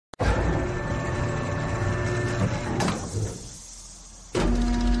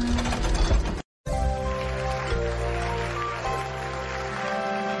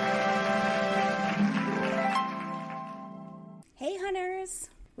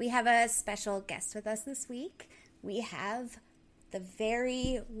We have a special guest with us this week. We have the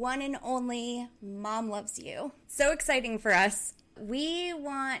very one and only Mom Loves You. So exciting for us. We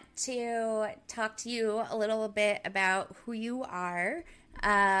want to talk to you a little bit about who you are,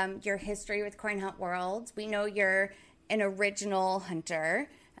 your history with Coin Hunt World. We know you're an original hunter.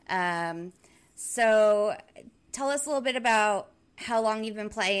 So tell us a little bit about how long you've been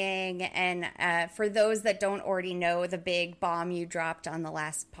playing, and for those that don't already know the big bomb you dropped on the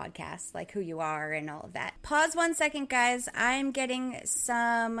last podcast, like who you are and all of that. Pause 1 second, guys. I'm getting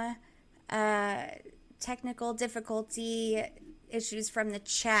some technical difficulty issues from the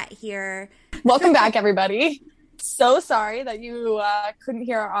chat here. Welcome back, everybody. So sorry that you couldn't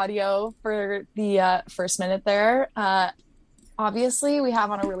hear our audio for the first minute there. Obviously, we have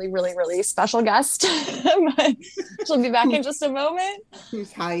on a really, really, really special guest. But she'll be back in just a moment.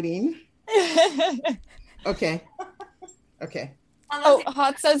 Who's hiding? Okay. Oh,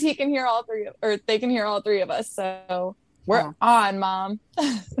 Hawk says he can hear all three, or they can hear all three of us. So we're on, Mom.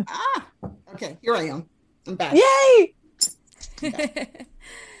 Okay. Here I am. I'm back. Yay!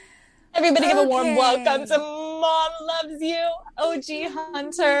 Everybody give a warm welcome to Mom Loves You, OG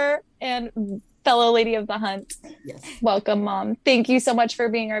Hunter, and fellow lady of the hunt. Yes. Welcome, Mom. Thank you so much for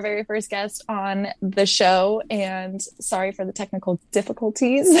being our very first guest on the show, and sorry for the technical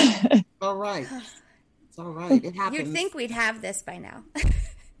difficulties. All right. It's all right. It happens. You'd think we'd have this by now.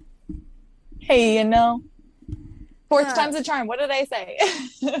 Hey, fourth time's a charm. What did I say?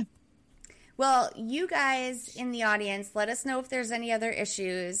 Well, you guys in the audience, let us know if there's any other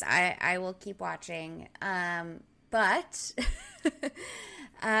issues. I will keep watching. But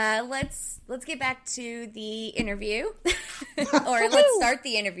let's get back to the interview, or let's start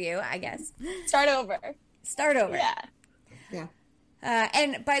the interview, I guess. Start over. Yeah.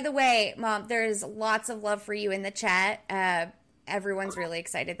 And by the way, Mom, there's lots of love for you in the chat. Everyone's really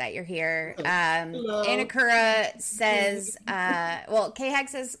excited that you're here. Anakura says, K-Hag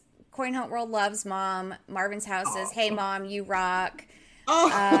says, Coin Hunt World loves Mom. Marvin's House says, hey, Mom, you rock.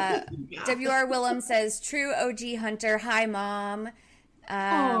 W.R. Willem says, true OG hunter. Hi, Mom.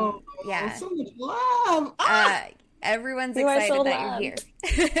 Yeah. So much love. Everyone's excited that you're here.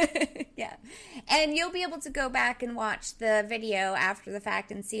 Yeah. And you'll be able to go back and watch the video after the fact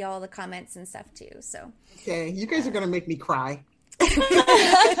and see all the comments and stuff too. So okay, you guys are going to make me cry.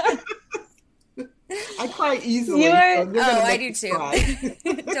 I cry easily. I do too.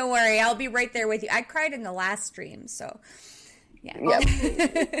 Don't worry, I'll be right there with you. I cried in the last stream, so yeah. Yep.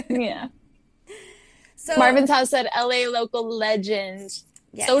 Yeah. So Marvin's House said LA local legend.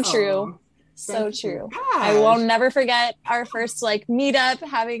 Yeah. So true. So true. I won't never forget our first meetup,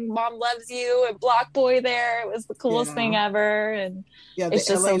 having Mom Loves You and Block Boy there. It was the coolest thing ever, and it's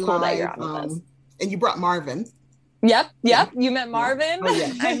just LA so cool that you're on with us. And you brought Marvin. Yep. You met Marvin. Oh,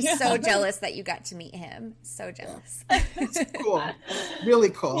 yeah. I'm so jealous that you got to meet him. So jealous. It's cool. Really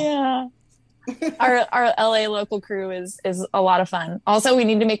cool. Yeah. Our LA local crew is a lot of fun. Also, we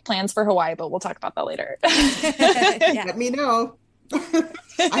need to make plans for Hawaii, but we'll talk about that later. Let me know.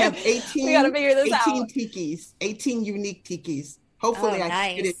 I have 18. We gotta figure this 18 out. tikis, 18 unique tikis. Hopefully, I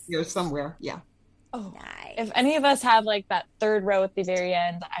can get it here somewhere. Yeah. Oh, nice. If any of us have that third row at the very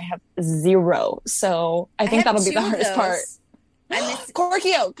end, I have 0. So I think that'll be the hardest part.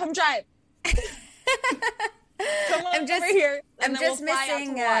 Corkio, come drive. Come over here. I'm just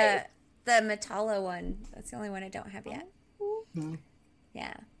missing the Metallo one. That's the only one I don't have yet. Mm-hmm.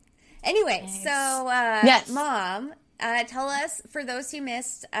 Yeah. Anyway, nice. So yes. Mom, tell us, for those who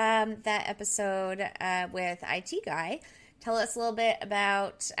missed that episode with IT Guy, tell us a little bit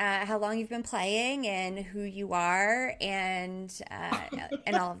about how long you've been playing and who you are, and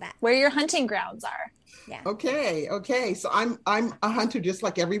all of that. Where your hunting grounds are. Yeah. Okay. So I'm a hunter just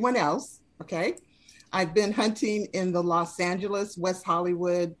like everyone else. Okay. I've been hunting in the Los Angeles, West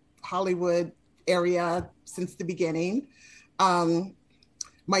Hollywood area since the beginning.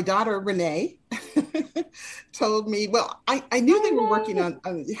 My daughter Renee told me. Well, I knew they were working on.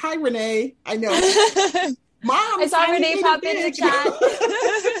 Hi, Renee. I know. Mom, I saw Renee pop in the chat.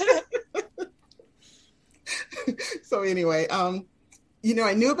 So anyway, I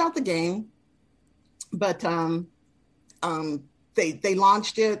knew about the game, but they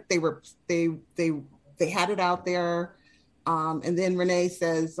launched it. They had it out there, and then Renee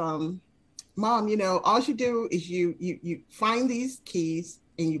says, "Mom, all you do is you find these keys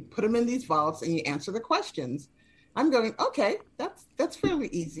and you put them in these vaults and you answer the questions." I'm going, okay, that's fairly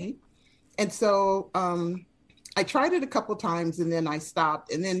easy, and so. I tried it a couple times and then I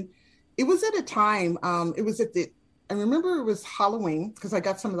stopped. And then it was at a time, I remember it was Halloween because I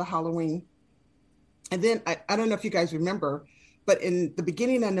got some of the Halloween. And then I don't know if you guys remember, but in the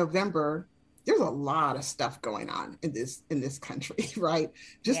beginning of November, there's a lot of stuff going on in this country, right?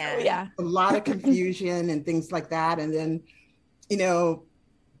 Just a lot of confusion and things like that. And then, you know,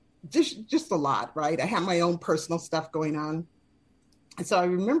 just a lot, right? I have my own personal stuff going on. And so I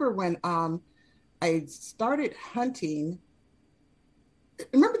remember when I started hunting, I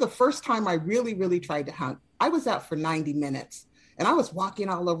remember the first time I really, really tried to hunt, I was out for 90 minutes. And I was walking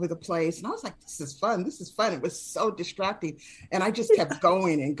all over the place. And I was like, this is fun. This is fun. It was so distracting. And I just kept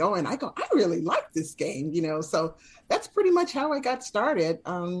going and going. I really like this game, you know? So that's pretty much how I got started.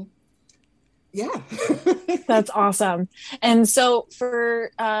 Yeah. That's awesome. And so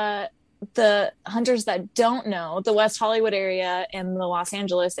for the hunters that don't know, the West Hollywood area and the Los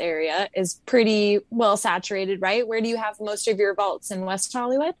Angeles area is pretty well saturated, right? Where do you have most of your vaults in West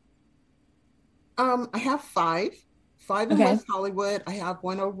Hollywood? I have five in West Hollywood. I have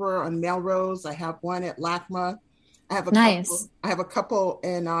one over on Melrose. I have one at LACMA. I have a couple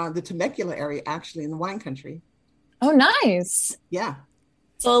in the Temecula area, actually, in the wine country. Oh, nice. Yeah.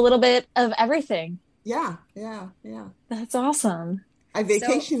 So a little bit of everything. Yeah. That's awesome. I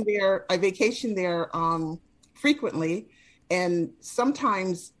vacation there frequently, and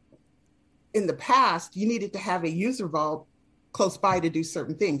sometimes in the past you needed to have a user vault close by to do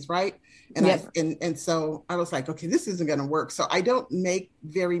certain things, right? And so I was like, okay, this isn't going to work. So I don't make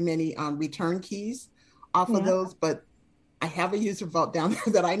very many return keys off of those, but I have a user vault down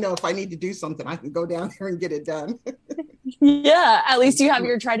there that I know if I need to do something, I can go down there and get it done. Yeah, at least you have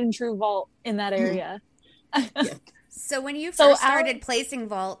your tried and true vault in that area. Yeah. So when you first started placing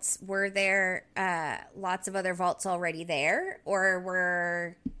vaults, were there lots of other vaults already there, or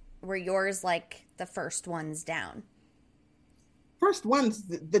were yours like the first ones down? First ones,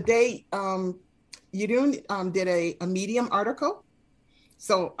 the day Yudun did a Medium article.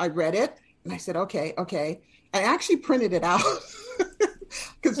 So I read it and I said, okay. I actually printed it out.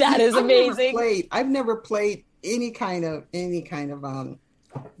 Because that is amazing. I've never played any kind of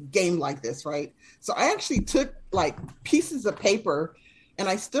game like this, right? So I actually took like pieces of paper and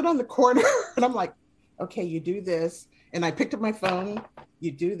I stood on the corner and I'm like, okay, you do this. And I picked up my phone,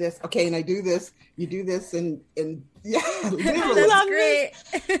 you do this. Okay, and I do this, you do this. And yeah, literally. That's great.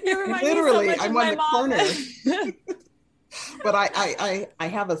 Literally, so I'm on the corner. But I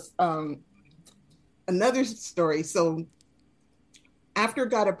have another story. So after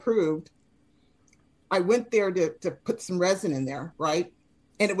it got approved, I went there to put some resin in there, right?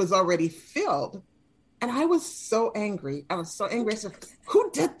 And it was already filled. And I was so angry. I said, who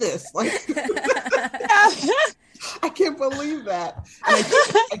did this? Like, I can't believe that. And I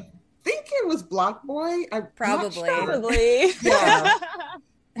think it was Block Boy. Probably. Yeah.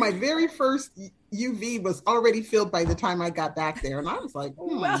 My very first UV was already filled by the time I got back there. And I was like,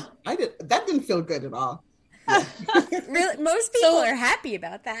 that didn't feel good at all. Yeah. Really, most people are happy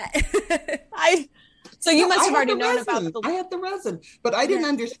about that. So you must have already known about I had the resin, but I didn't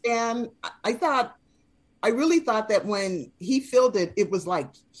understand. I really thought that when he filled it, it was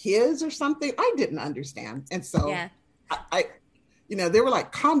like his or something. I didn't understand. And so I they were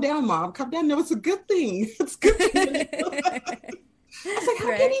like, calm down, Mom, calm down. No, it's a good thing. It's a good thing. I was like,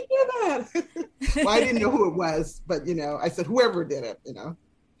 how did he do that? Well, I didn't know who it was, but I said, whoever did it,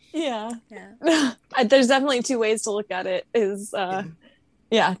 Yeah. There's definitely two ways to look at it is,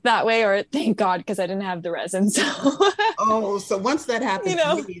 that way, or thank God, because I didn't have the resin. So. So once that happened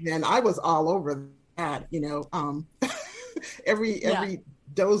to me, then I was all over that, every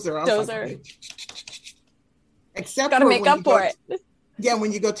dozer. I was like, except gotta make up for it. Yeah,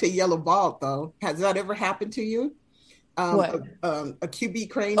 when you go to a yellow vault, though, has that ever happened to you? What? A QB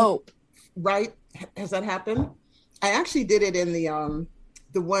crane? Oh, right. Has that happened? I actually did it in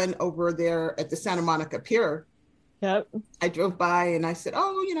the one over there at the Santa Monica Pier. Yep. I drove by and I said,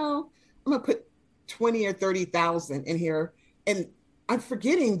 I'm gonna put 20 or 30,000 in here, and I'm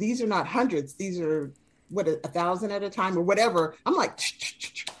forgetting these are not hundreds. These are 1,000 at a time or whatever. I'm like,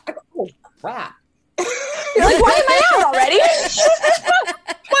 oh crap. You're like, why am I out already?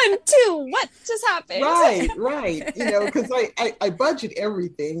 1, 2, what just happened? Right. Because I budget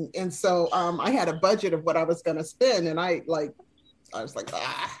everything. And so I had a budget of what I was going to spend. And I was like,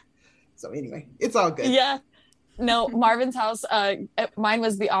 So anyway, it's all good. Yeah. No, Marvin's house, mine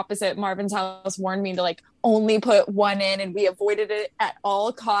was the opposite. Marvin's house warned me to only put one in, and we avoided it at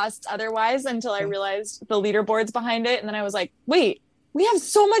all costs otherwise until I realized the leaderboards behind it. And then I was like, wait, we have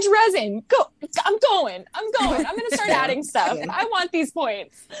so much resin. I'm going. I'm going to start adding stuff. Yeah. I want these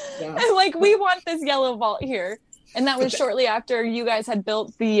points. Yeah. And we want this yellow vault here. And that was shortly after you guys had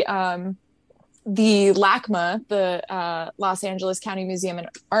built the LACMA, the Los Angeles County Museum of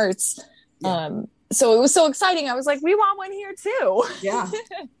Arts. so it was so exciting. I was like, we want one here too. Yeah.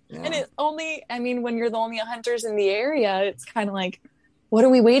 And it only, I mean, when you're the only hunters in the area, it's kind of like, what are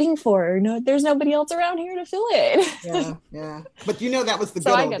we waiting for? No, there's nobody else around here to fill it. Yeah. But that was the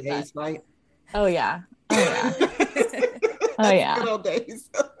good old days, right? Oh yeah. Oh yeah. Good old days.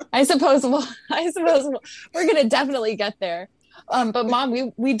 I suppose we're gonna definitely get there. But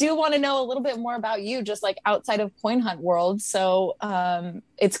Mom, we do want to know a little bit more about you, just like outside of coin hunt world. So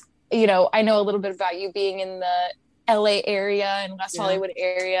it's, I know a little bit about you being in the LA area and West Hollywood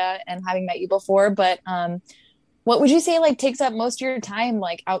area and having met you before, but what would you say like takes up most of your time,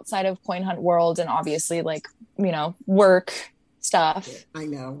 like outside of coin hunt world and obviously like, work stuff? I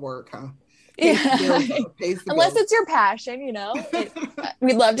know, work, huh? Unless it's your passion,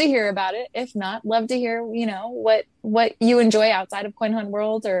 we'd love to hear about it. If not, love to hear, what you enjoy outside of coin hunt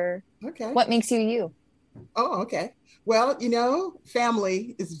world or what makes you you. Oh, okay. Well,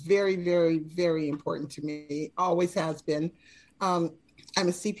 family is very, very, very important to me. Always has been. I'm a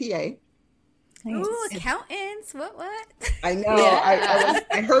CPA. Nice. Ooh, accountants. What? I know. Yeah.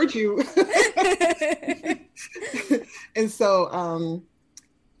 I heard you. And so,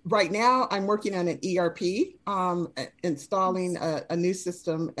 right now, I'm working on an ERP, installing a new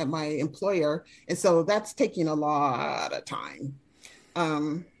system at my employer. And so that's taking a lot of time.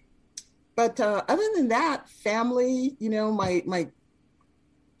 But other than that, family, my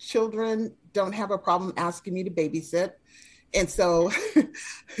children don't have a problem asking me to babysit. And so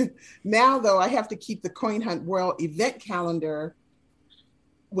now, though, I have to keep the Coin Hunt World event calendar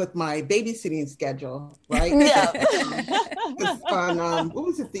with my babysitting schedule, right? Yeah. On what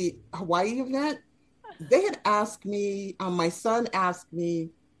was it, the Hawaii event? They had asked me, my son asked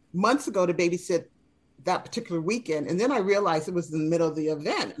me months ago to babysit that particular weekend, and then I realized it was in the middle of the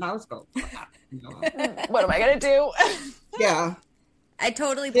event, and I was going, what am I gonna do? Yeah. I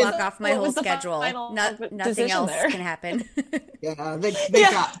totally block off my whole schedule. Nothing else can happen. Yeah,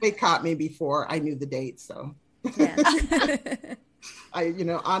 they caught me before I knew the date, so yeah. I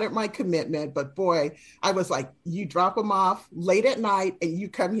honored my commitment. But boy, I was like, you drop them off late at night, and you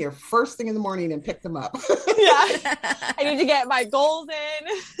come here first thing in the morning and pick them up. Yeah, I need to get my goals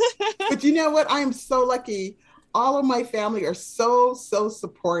in. But you know what? I am so lucky. All of my family are so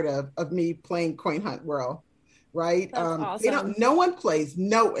supportive of me playing Coin Hunt World. Right. Awesome. No one plays.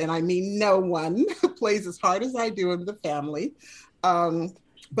 And I mean, no one plays as hard as I do in the family.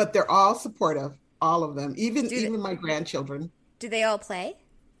 But they're all supportive, all of them, even my grandchildren. Do they all play?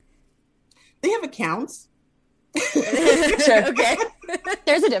 They have accounts. Sure. Okay.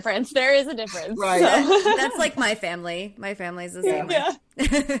 There is a difference. Right. So. That's like my family. My family's the same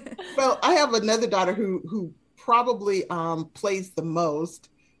way. Well, I have another daughter who probably plays the most.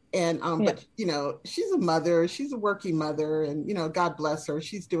 And, but she's a mother, she's a working mother, and, God bless her.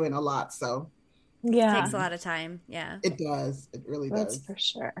 She's doing a lot. So it takes a lot of time. Yeah, it does. It really does. That's for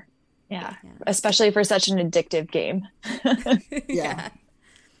sure. Yeah. Especially for such an addictive game. Yeah.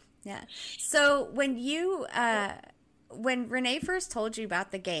 So when when Renee first told you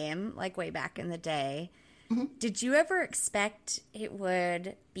about the game, like way back in the day, did you ever expect it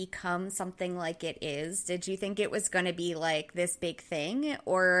would become something like it is? Did you think it was going to be like this big thing,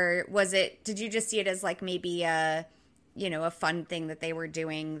 or did you just see it as like maybe a fun thing that they were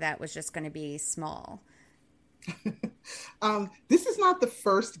doing that was just going to be small? This is not the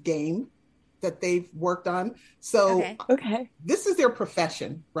first game that they've worked on. So this is their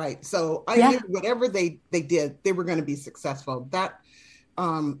profession, right? So I knew whatever they did, they were going to be successful. That,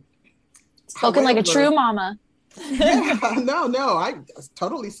 spoken like a true mama. No, I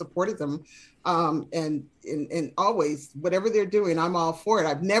totally supported them. And always, whatever they're doing, I'm all for it.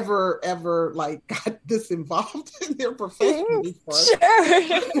 I've never, ever got this involved in their profession before.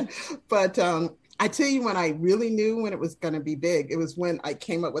 Sure. But I tell you, when I really knew when it was going to be big, it was when I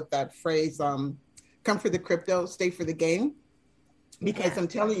came up with that phrase, come for the crypto, stay for the game. Because I'm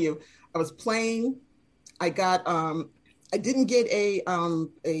telling you, I was playing, I didn't get a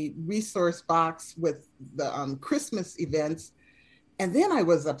resource box with the Christmas events. And then I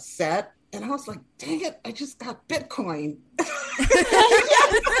was upset and I was like, dang it, I just got Bitcoin.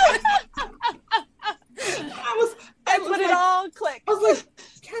 It all clicked. I was like,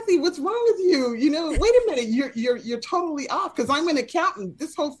 Kathy, what's wrong with you? Wait a minute, you're totally off, because I'm an accountant.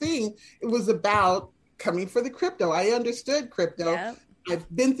 This whole thing, it was about coming for the crypto. I understood crypto. Yep.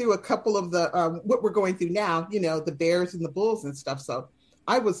 I've been through a couple of the what we're going through now, the bears and the bulls and stuff. So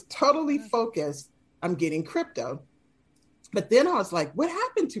I was totally focused on getting crypto. But then I was like, what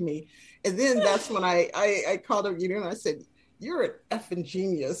happened to me? And then that's when I called her, and I said, you're an effing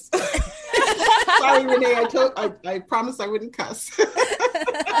genius. Sorry, Renee, I promised I wouldn't cuss.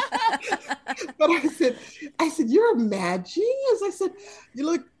 But I said, you're a mad genius. I said,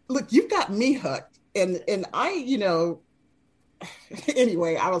 you look, you've got me hooked. And I,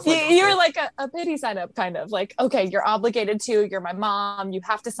 anyway, I was like, you're like a pity sign up, kind of like, okay, you're obligated to, you're my mom, you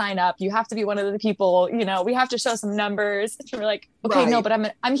have to sign up, you have to be one of the people, we have to show some numbers. And you're like, okay, right. No,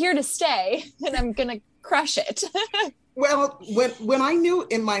 but I'm here to stay and I'm going to crush it. Well, when I knew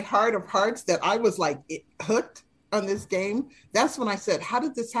in my heart of hearts that I was like hooked on this game, that's when I said, how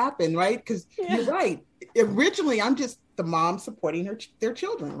did this happen? Right. Because you're right. Originally, I'm just the mom supporting their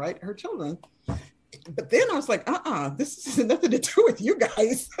children, right? Her children. But then I was like, this has nothing to do with you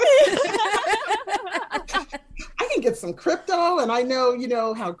guys. I can get some crypto, and I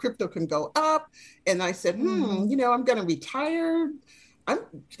know, how crypto can go up. And I said, I'm going to retire. I'm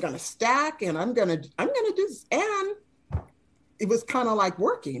going to stack, and I'm going to do this. And it was kind of like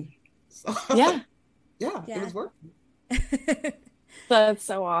working. So, yeah, it was working. That's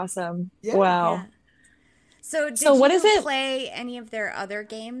so awesome. Yeah. Wow. Yeah. So did you play any of their other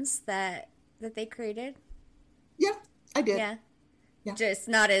games that they created? Yeah, I did. Yeah. Just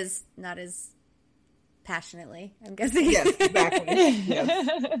not as passionately, I'm guessing. Yes, exactly.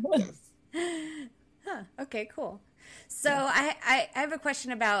 Yes. Huh. Okay, cool. So I have a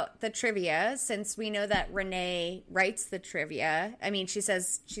question about the trivia, since we know that Renee writes the trivia. I mean, she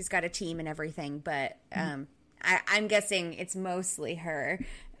says she's got a team and everything, but I'm guessing it's mostly her.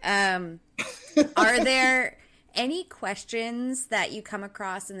 Are there any questions that you come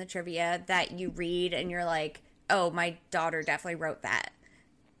across in the trivia that you read and you're like, oh, my daughter definitely wrote that?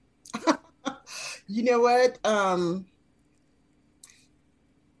 You know what?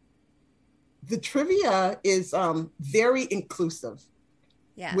 The trivia is very inclusive,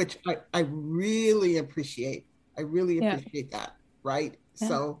 which I really appreciate. I really appreciate that, right?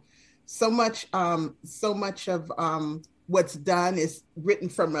 Yeah. So much of what's done is written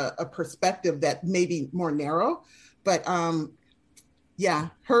from a perspective that may be more narrow, but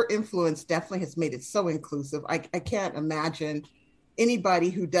her influence definitely has made it so inclusive. I can't imagine anybody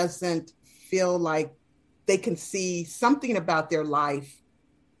who doesn't feel like they can see something about their life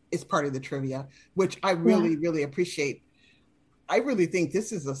is part of the trivia, which I really, really appreciate. I really think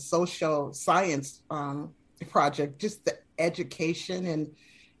this is a social science project, just the education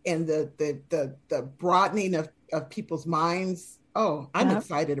and the broadening of people's minds. Oh, I'm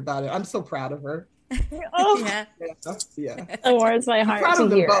excited about it. I'm so proud of her. Oh, yeah. It warms my heart. I'm proud to of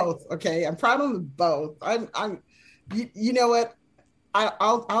them hear. both. Okay, I'm proud of them both. You know what?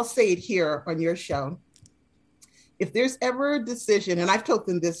 I'll say it here on your show. If there's ever a decision, and I've told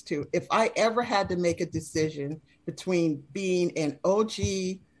them this too, if I ever had to make a decision between being an OG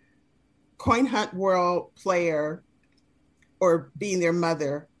Coin Hunt World player or being their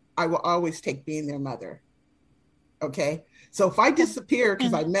mother, I will always take being their mother. Okay. So if I disappear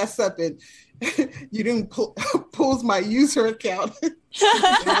because I mess up and you didn't pulls my user account, you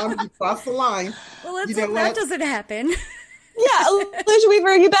cross the line. Well, let's hope that doesn't happen. Yeah, Illusion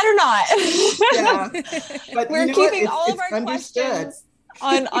Weaver, you better not. Yeah, but we're keeping all of our questions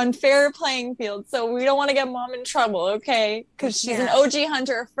on fair playing field, so we don't want to get mom in trouble, okay? Because she's an OG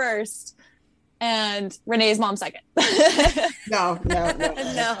hunter first, and Renee's mom second. No.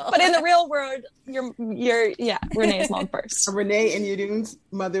 But in the real world, you're Renee's mom first. Renee and Yudun's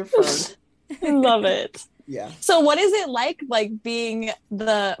mother first. Love it. Yeah. So, what is it like being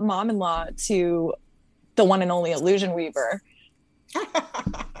the mom-in-law to the one and only Illusion Weaver?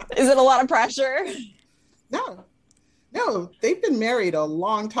 Is it a lot of pressure? No, they've been married a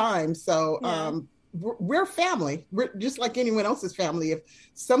long time. So we're family. We're just like anyone else's family. If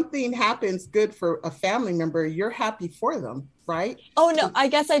something happens good for a family member, you're happy for them, right? Oh, no, I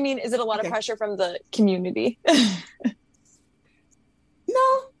guess I mean, is it a lot of pressure from the community?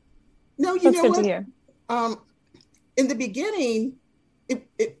 No, you know what? To hear. In the beginning,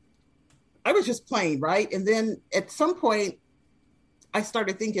 I was just playing, right? And then at some point, I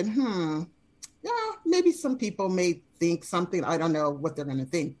started thinking, maybe some people may think something. I don't know what they're going to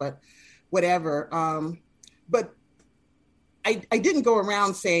think, but whatever. But I didn't go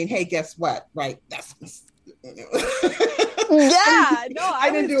around saying, hey, guess what? Right? That's, I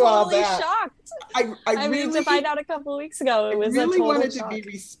didn't do all that. Shocked. I really, to find out a couple of weeks ago, it was really a total wanted shock. to be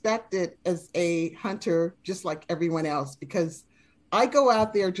respected as a hunter, just like everyone else, because I go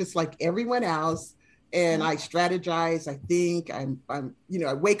out there just like everyone else, and I strategize. I think I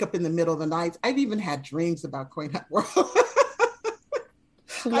wake up in the middle of the night. I've even had dreams about Coin Hunt World.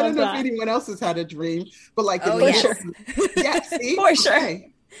 I don't know if anyone else has had a dream, but like, yes. See? For sure.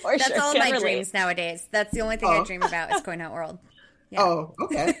 Okay. That's all my dreams nowadays. That's the only thing I dream about is Coin Hunt World. Yeah. Oh,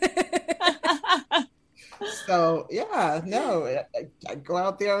 okay. So yeah, no, I go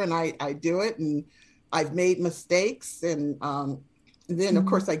out there and I do it, and I've made mistakes, and then of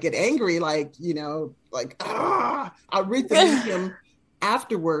course I get angry, like, I'll read the medium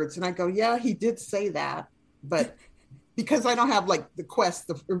afterwards, and I go, yeah, he did say that, but because I don't have like the quest,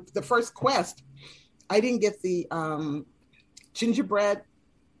 the first quest, I didn't get the gingerbread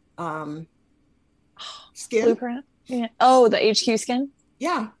skin. Blueprint. Yeah. Oh, the HQ skin.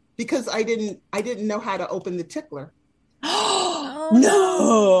 Yeah, because I didn't know how to open the tickler. Oh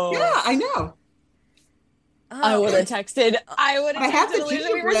no! Yeah, I know. I would have texted. I would have texted Alicia.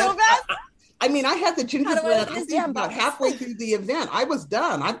 We were so fast. I mean, I had the gingerbread. I think about halfway through the event, I was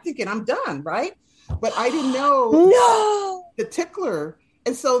done. I'm thinking I'm done, right? But I didn't know the tickler.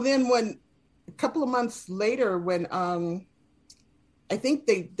 And so then when a couple of months later, when I think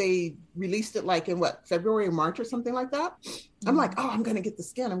they released it like in February or March or something like that. I'm like, oh, I'm going to get the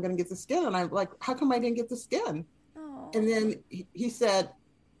skin. I'm going to get the skin. And I'm like, how come I didn't get the skin? Oh. And then he said,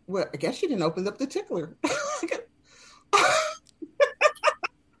 well, I guess you didn't open up the tickler.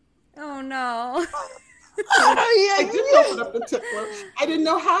 Oh no. I didn't open up the tickler. I didn't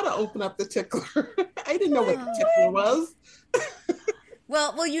know how to open up the tickler. I didn't know what the tickler was.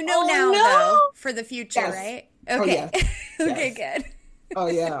 Well, you know now though, for the future, yes. right? Okay. Oh, yes. Okay, yes. good. Oh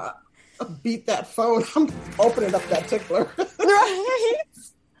yeah. Beat that phone. I'm opening up that tickler. Right.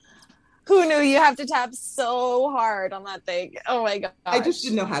 Who knew you have to tap so hard on that thing? Oh my god. I just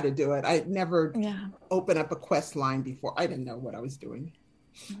didn't know how to do it. I never opened up a quest line before. I didn't know what I was doing.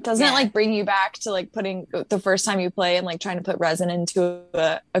 Doesn't it like bring you back to like putting the first time you play and like trying to put resin into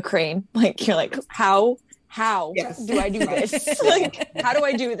a crane? Like you're like, how do I do this? Like, how do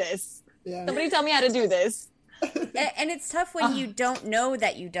I do this? Yeah. Somebody tell me how to do this. And it's tough when you don't know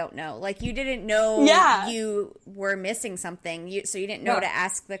that you don't know. Like you didn't know you were missing something. So you didn't know to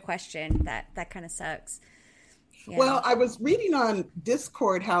ask the question. That kind of sucks. Yeah. Well, I was reading on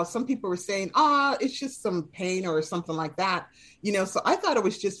Discord how some people were saying, it's just some pain or something like that. So I thought it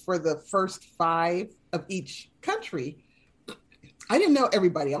was just for the first 5 of each country. I didn't know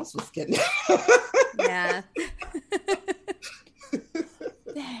everybody else was getting it. Yeah.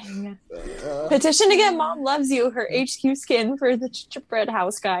 Dang. Petition to get Mom Loves You her HQ skin for the gingerbread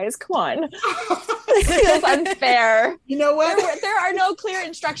house, guys. Come on. This feels unfair. You know what? There are no clear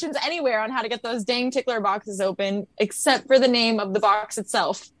instructions anywhere on how to get those dang tickler boxes open, except for the name of the box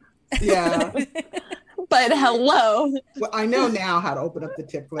itself. Yeah. But hello. Well, I know now how to open up the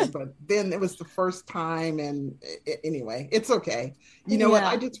tickler, but then it was the first time, and anyway, it's okay. You know what?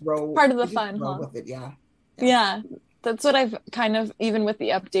 I just roll. Part of the fun, with it. Yeah. That's what I've kind of, even with the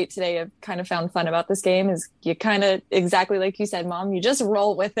update today, I've kind of found fun about this game is you kind of, exactly like you said, Mom, you just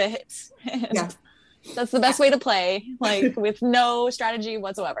roll with it. Yeah. That's the best way to play, like with no strategy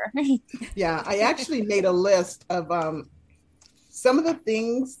whatsoever. Yeah. I actually made a list of some of the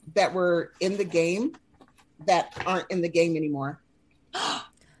things that were in the game that aren't in the game anymore.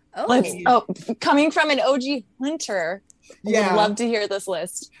 Coming from an OG hunter, I would love to hear this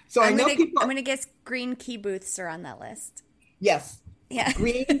list. So I'm going to guess green key booths are on that list. Yes. Yeah.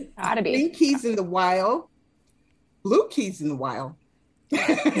 Green keys in the wild, blue keys in the wild.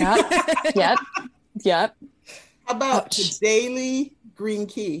 Yep. How about the daily green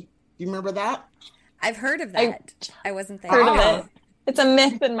key? Do you remember that? I've heard of that. I wasn't there. Heard of it. It's a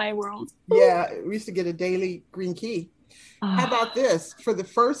myth in my world. Yeah, we used to get a daily green key. How about this? For the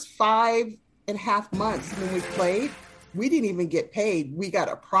first 5.5 months when we played, we didn't even get paid. We got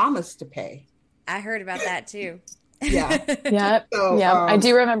a promise to pay. I heard about that too. Yeah. Yep. So, I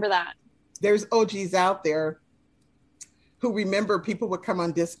do remember that. There's OGs out there who remember people would come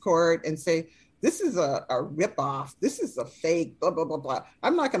on Discord and say, this is a ripoff. This is a fake, blah, blah, blah, blah.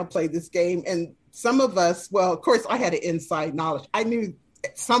 I'm not going to play this game. And some of us, well, of course, I had an inside knowledge. I knew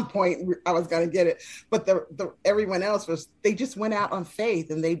at some point I was going to get it. But the everyone else they just went out on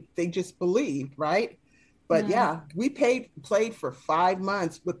faith and they just believed, right? But we played for 5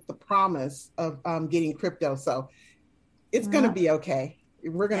 months with the promise of getting crypto. So it's going to be okay.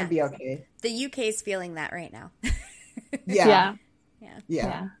 We're going to be okay. The UK is feeling that right now. Yeah.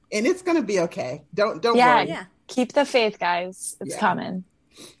 And it's going to be okay. Don't worry. Yeah. Keep the faith, guys. It's coming.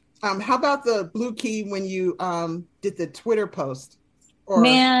 How about the blue key when you did the Twitter post?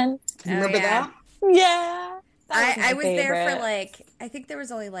 Man. You remember that? Yeah. I was there for I think there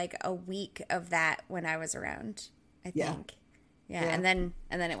was only a week of that when I was around, I think. Yeah. And then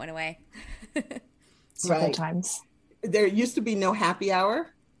it went away. Right. Times. There used to be no happy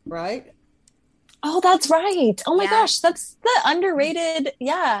hour, right? Oh, that's right. Oh my gosh, that's the underrated.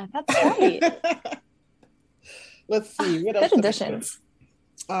 Yeah, that's right. Let's see. What else? Good additions.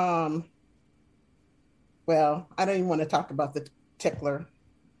 Well, I don't even want to talk about the tickler.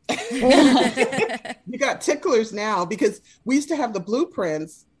 You got ticklers now because we used to have the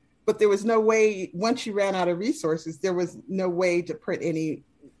blueprints, but there was no way, once you ran out of resources, there was no way to print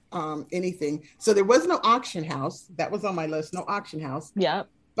anything. So there was no auction house. That was on my list, no auction house. Yeah.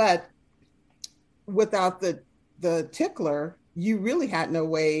 But without the tickler, you really had no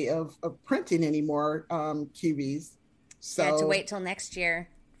way of printing any more QBs. So you had to wait till next year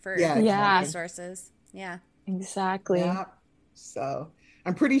for resources. Yeah. Exactly. Yeah. So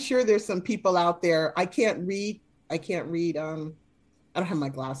I'm pretty sure there's some people out there. I can't read. I don't have my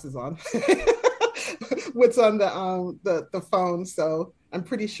glasses on. What's on the phone? So I'm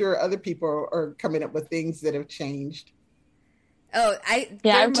pretty sure other people are coming up with things that have changed. Oh,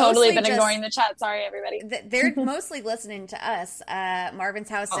 I've totally been ignoring the chat. Sorry, everybody. They're mostly listening to us. Marvin's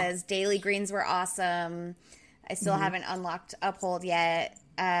House says daily greens were awesome. I still haven't unlocked Uphold yet.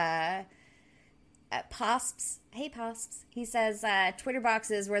 Posps, hey Posps, he says Twitter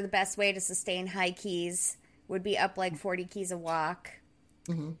boxes were the best way to sustain high keys. Would be up like 40 keys a walk.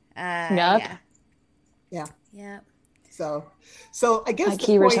 Yep. Yeah. So I guess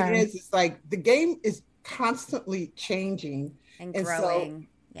the point is like the game is constantly changing and growing.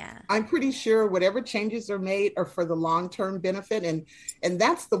 So I'm pretty sure whatever changes are made are for the long-term benefit, and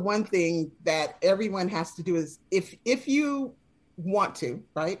that's the one thing that everyone has to do is if you want to,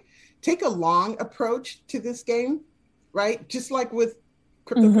 right, take a long approach to this game, right? Just like with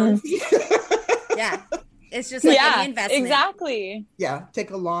cryptocurrency. Yeah. It's just like any investment. Exactly. Yeah.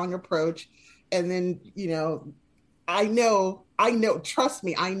 Take a long approach. And then, I know, trust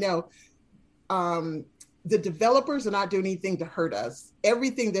me, I know the developers are not doing anything to hurt us.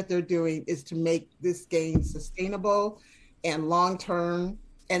 Everything that they're doing is to make this game sustainable and long-term.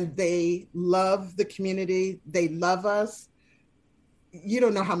 And they love the community. They love us. You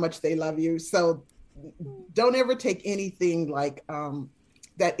don't know how much they love you. So don't ever take anything like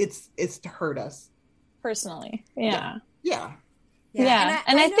that it's to hurt us. Personally. Yeah.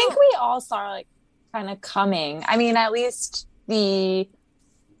 And I think we all saw like kind of coming. I mean, at least the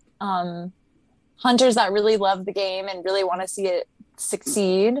hunters that really love the game and really want to see it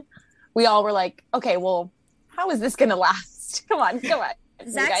succeed, we all were like, okay, well, how is this going to last? Come on.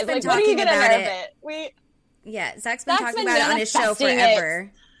 Zach's been like, talking what are you gonna about nerve it? Zach's been talking about it on his show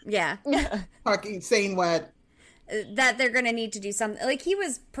forever. Yeah. Saying what? That they're going to need to do something. Like he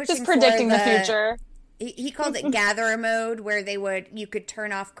was pushing just predicting the future. He called it gatherer mode, where you could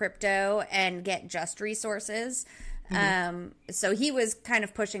turn off crypto and get just resources. So he was kind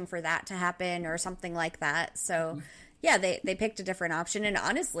of pushing for that to happen or something like that. So they picked a different option, and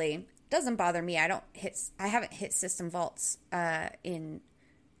honestly, it doesn't bother me. I haven't hit system vaults in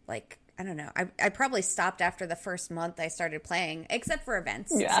like, I don't know. I probably stopped after the first month I started playing, except for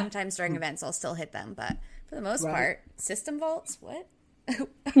events. Yeah. Sometimes during events I'll still hit them, but for the most part, system vaults, what?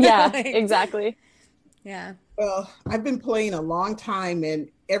 Yeah, exactly. Yeah. Well, I've been playing a long time, and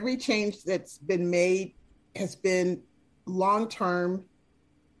every change that's been made has been long-term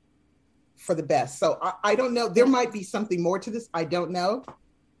for the best. So I don't know. There might be something more to this. I don't know.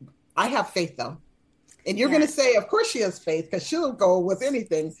 I have faith, though. And you're going to say, of course she has faith, because she'll go with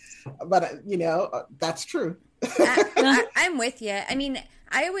anything. But, that's true. I'm with you. I mean,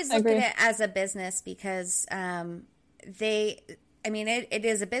 I always look at it as a business because it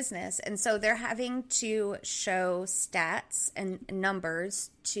is a business. And so they're having to show stats and numbers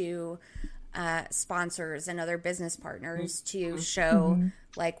to sponsors and other business partners to show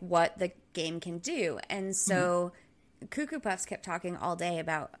like what the game can do. And so Cuckoo Puffs kept talking all day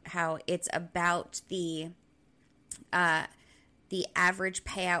about how it's about the average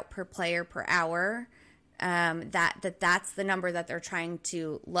payout per player per hour. That's the number that they're trying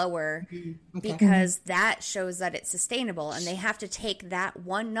to lower because that shows that it's sustainable, and they have to take that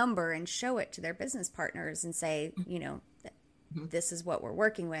one number and show it to their business partners and say, this is what we're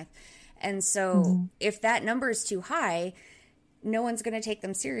working with. And so if that number is too high, no one's going to take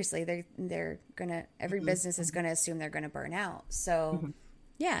them seriously. They're going to, every business is going to assume they're going to burn out. So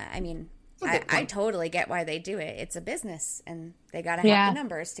I mean, I totally get why they do it. It's a business, and they got to have the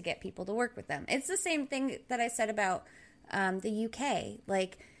numbers to get people to work with them. It's the same thing that I said about the UK.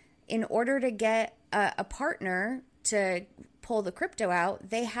 Like, in order to get a partner to pull the crypto out,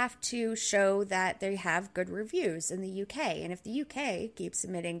 they have to show that they have good reviews in the UK. And if the UK keeps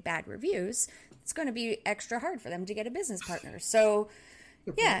submitting bad reviews, it's going to be extra hard for them to get a business partner. So,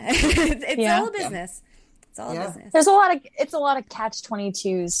 it's all a business. It's all a business. There's a lot of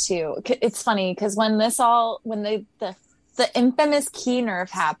catch-22s too. It's funny because when the infamous key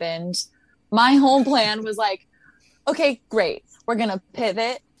nerf happened, my whole plan was like, okay, great. We're going to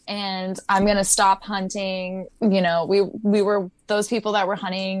pivot and I'm going to stop hunting. You know, we were those people that were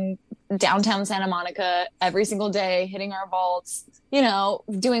hunting downtown Santa Monica every single day, hitting our vaults, you know,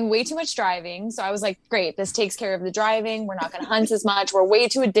 doing way too much driving. So I was like, great, this takes care of the driving. We're not going to hunt as much. We're way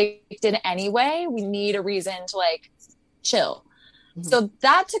too addicted anyway. We need a reason to like chill. Mm-hmm. So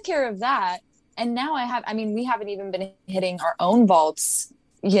that took care of that. And now we haven't even been hitting our own vaults,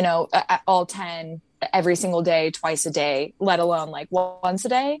 you know, at all 10 every single day, twice a day, let alone like once a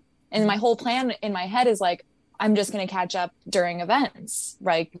day. And my whole plan in my head is like, I'm just going to catch up during events.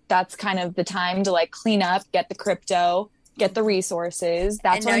 Like that's kind of the time to like clean up, get the crypto, get the resources.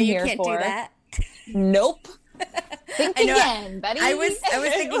 That's what I'm here for. Do that. Nope. Think again, Betty. I was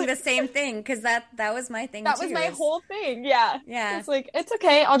thinking the same thing because that was my thing. That was my whole thing. Yeah. Yeah. It's like, it's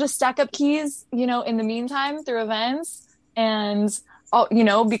okay. I'll just stack up keys, you know, in the meantime through events, and I'll, you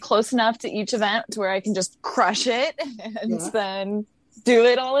know, be close enough to each event to where I can just crush it and then do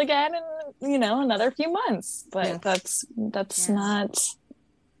it all again in, you know, another few months. But that's not,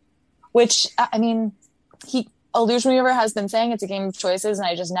 which I mean, Illusion Weaver has been saying it's a game of choices, and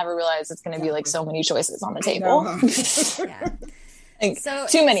I just never realized it's going to be like so many choices on the table. Like, so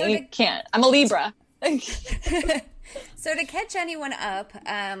too many. You can't. I'm a Libra. So to catch anyone up,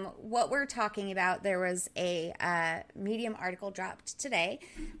 what we're talking about, there was a Medium article dropped today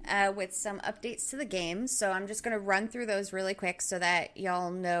with some updates to the game. So I'm just going to run through those really quick so that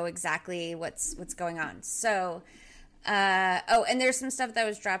y'all know exactly what's going on. So, and there's some stuff that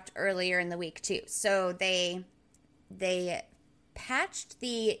was dropped earlier in the week too. So they patched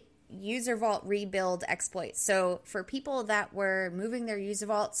the user vault rebuild exploit. So for people that were moving their user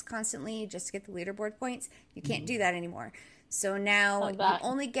vaults constantly just to get the leaderboard points, you can't do that anymore. So now you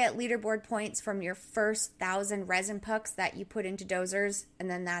only get leaderboard points from your first 1,000 resin pucks that you put into dozers, and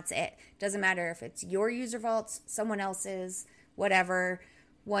then that's it. Doesn't matter if it's your user vaults, someone else's, whatever.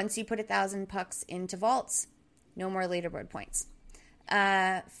 Once you put 1,000 pucks into vaults, no more leaderboard points.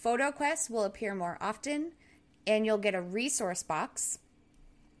 Photo quests will appear more often, and you'll get a resource box.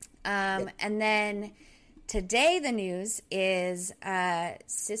 And then today the news is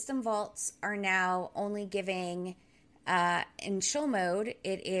system vaults are now only giving, in chill mode,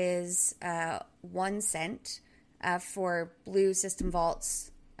 it is 1 cent for blue system vaults.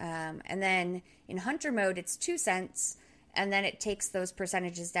 And then in hunter mode, it's 2 cents. And then it takes those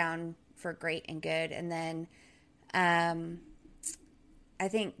percentages down for great and good. And then I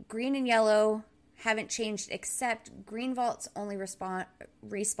think green and yellow haven't changed, except green vaults only respawn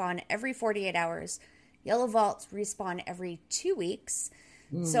every 48 hours. Yellow vaults respawn every 2 weeks.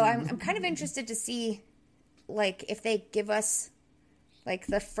 So I'm kind of interested to see, like, if they give us, like,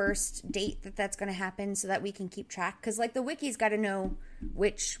 the first date that's going to happen so that we can keep track. Because, like, the wiki's got to know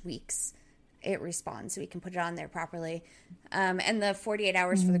which weeks it respawns so we can put it on there properly. And the 48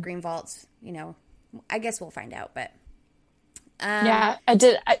 hours for the green vaults, you know, I guess we'll find out, but... yeah, I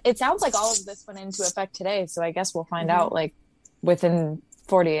did. It sounds like all of this went into effect today, so I guess we'll find out like within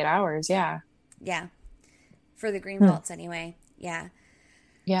 48 hours. Yeah. Yeah. For the green vaults anyway. Yeah.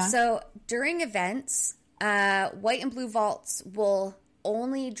 Yeah. So during events, white and blue vaults will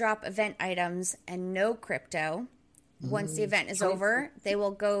only drop event items and no crypto. Once the event is over, they will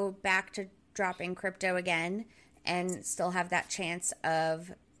go back to dropping crypto again and still have that chance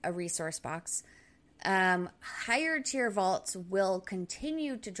of a resource box. Higher tier vaults will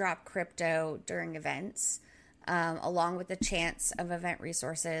continue to drop crypto during events, along with the chance of event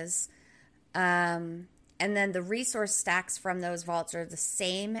resources. And then the resource stacks from those vaults are the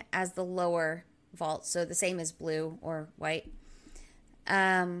same as the lower vaults, so the same as blue or white.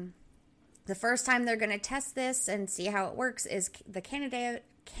 The first time they're going to test this and see how it works is the Canada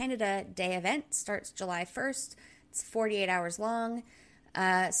Day event. Starts July 1st. It's 48 hours long.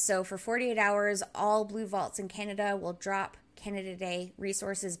 So for 48 hours, all blue vaults in Canada will drop Canada Day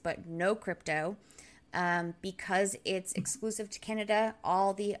resources, but no crypto. Because it's exclusive to Canada,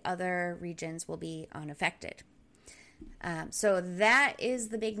 all the other regions will be unaffected. So that is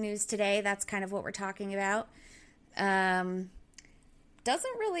the big news today. That's kind of what we're talking about.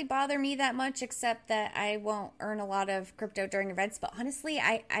 Doesn't really bother me that much, except that I won't earn a lot of crypto during events. But honestly,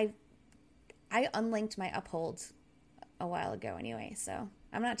 I unlinked my uphold a while ago anyway, so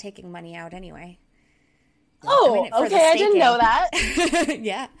I'm not taking money out anyway. Oh, okay. I didn't know that.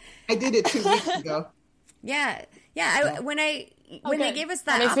 Yeah, I did it 2 weeks ago. Yeah. When they gave us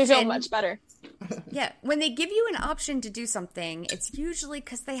that makes option, me feel much better. Yeah, when they give you an option to do something, it's usually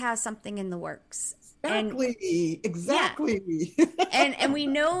because they have something in the works. Exactly. Yeah. and we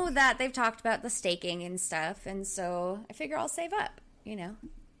know that they've talked about the staking and stuff, and so I figure I'll save up. You know.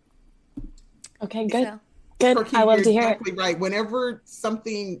 Okay, good. Good. Perky, I love you're to hear exactly right. Whenever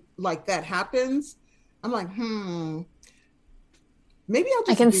something like that happens, I'm like, maybe I'll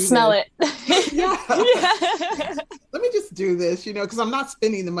just I can smell this. it. Yeah. Let me just do this, because I'm not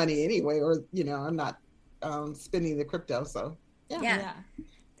spending the money anyway, or, I'm not spending the crypto. So, yeah.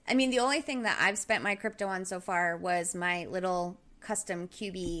 I mean, the only thing that I've spent my crypto on so far was my little custom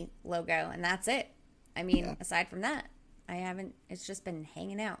QB logo, and that's it. I mean, aside from that, I haven't, it's just been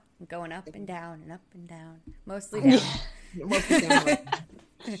hanging out and going up and down and up and down. Mostly down. Mostly down.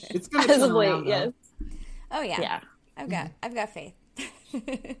 It's going to turn around, yes. Oh, yeah. Yeah. I've got faith.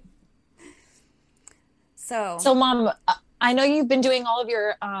 So, Mom, I know you've been doing all of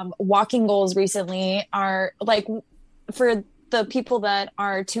your walking goals recently. Are like, for the people that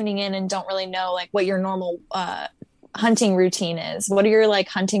are tuning in and don't really know like what your normal hunting routine is, what do your like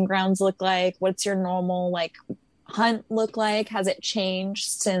hunting grounds look like? What's your normal like hunt look like? Has it changed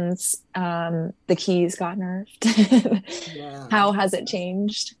since the keys got nerfed? How has it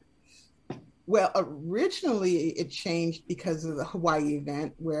changed? Well, originally it changed because of the Hawaii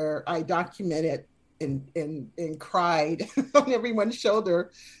event where I documented and cried on everyone's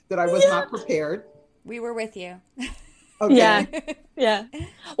shoulder that I was not prepared. We were with you. Okay. Yeah.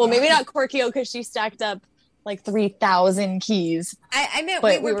 Well, maybe not Corkio because she stacked up like 3,000 keys. I meant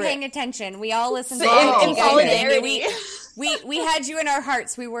we were paying attention. We all listened to in solidarity. We had you in our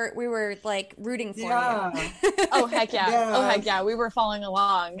hearts. We were like rooting for you. Oh heck yeah. Oh heck yeah. We were following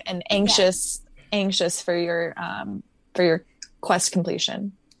along and anxious for your quest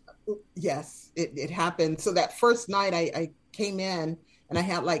completion. Yes, it happened. So that first night I came in and I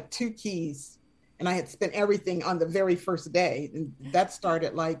had like 2 keys and I had spent everything on the very first day. And that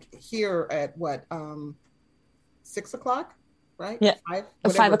started like here at 6 o'clock, right? Yeah.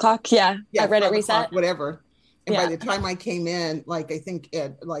 5 o'clock. Yeah. I read it reset. Whatever. And by the time I came in, like I think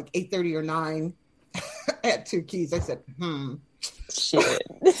at like 8:30 or 9 at 2 keys, I said, Shit.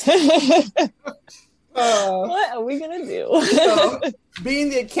 What are we gonna do? So, being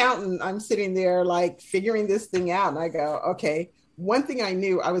the accountant, I'm sitting there like figuring this thing out, and I go, okay. One thing I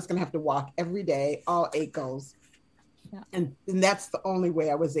knew, I was gonna have to walk every day, all 8 goals, and that's the only way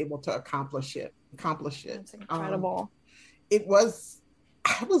I was able to accomplish it. That's incredible.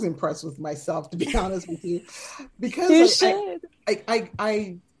 I was impressed with myself, to be honest with you, because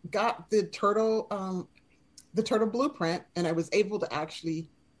I got the turtle blueprint, and I was able to actually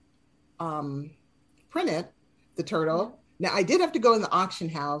print it, the turtle. Now I did have to go in the auction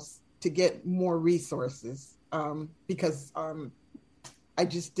house to get more resources because I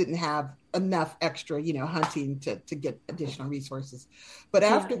just didn't have enough extra, hunting to get additional resources. But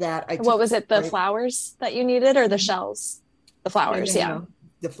after that, what was it? The flowers that you needed, or the shells? The flowers,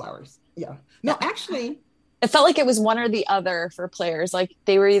 the flowers, No, actually, it felt like it was one or the other for players. Like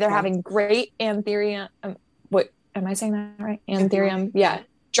they were either having great anthurium. What am I saying that right? Anthurium,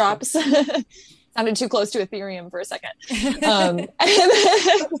 drops. Sounded too close to Ethereum for a second.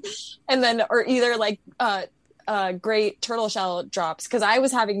 And then, or either like great turtle shell drops, because I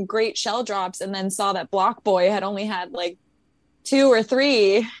was having great shell drops and then saw that Block Boy had only had like 2 or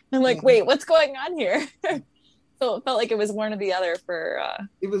 3. I'm like, wait, what's going on here? So it felt like it was one or the other for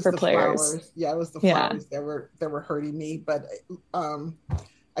players. Flowers. Yeah, it was the flowers that were hurting me. But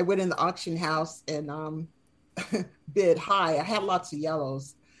I went in the auction house and bid high. I had lots of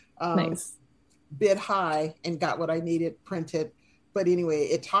yellows. Nice. Bid high and got what I needed printed. But anyway,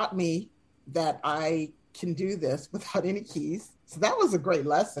 it taught me that I can do this without any keys. So that was a great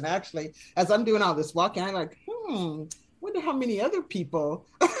lesson, actually. As I'm doing all this walking, I'm like, wonder how many other people.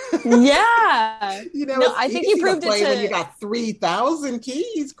 Yeah. I think you proved it when you got 3,000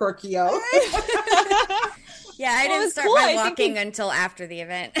 keys, Corkio. Yeah, I didn't start my walking until after the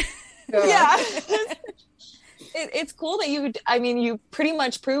event. Yeah. It's cool that you pretty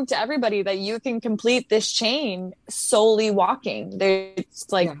much proved to everybody that you can complete this chain solely walking. There's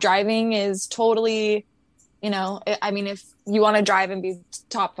driving is totally, if you want to drive and be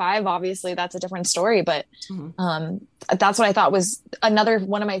top 5, obviously that's a different story. But that's what I thought was another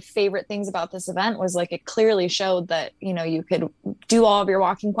one of my favorite things about this event was like, it clearly showed that, you could do all of your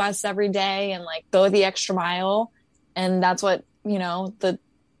walking quests every day and like go the extra mile. And that's what,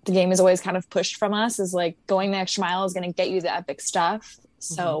 the game has always kind of pushed from us, is like going the extra mile is going to get you the epic stuff.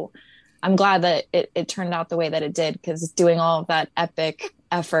 So I'm glad that it turned out the way that it did, because doing all of that epic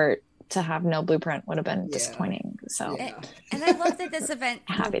effort to have no blueprint would have been disappointing. So, and I love that this event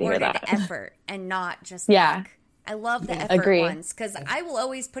rewarded effort and not just luck. I love the effort ones, because I will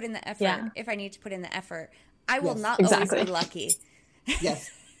always put in the effort if I need to put in the effort. I will not always be lucky.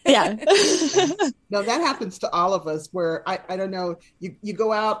 Yes. Yeah. No, that happens to all of us where I don't know, you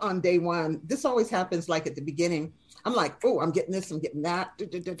go out on day one. This always happens like at the beginning. I'm like, oh, I'm getting this, I'm getting that,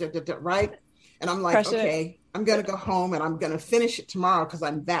 right? And I'm like, Crush okay, it. I'm going to go home and I'm going to finish it tomorrow because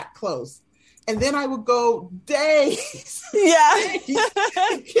I'm that close. And then I would go days. Yeah.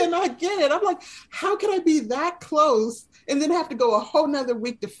 I cannot get it. I'm like, how can I be that close and then have to go a whole nother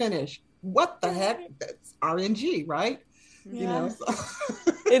week to finish? What the heck? That's RNG, right? Yeah. You know, so.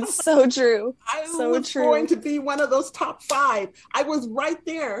 It's so true. I so was true. going to be one of those top 5. I was right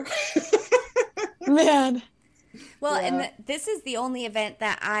there. Man. Well, and this is the only event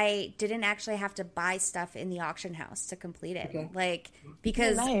that I didn't actually have to buy stuff in the auction house to complete it. Okay. Like,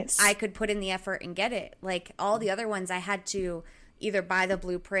 because I could put in the effort and get it. Like, all the other ones I had to either buy the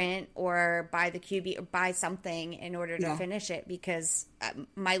blueprint or buy the QB or buy something in order to finish it because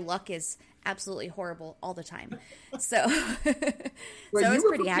my luck is absolutely horrible all the time. So, well, so I was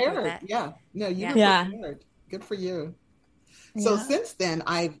pretty prepared. happy with that. Yeah. No, you were prepared. Good for you. So since then,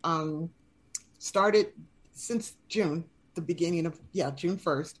 I've started since June, the beginning of, June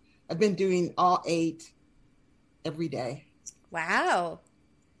 1st. I've been doing all 8 every day. Wow.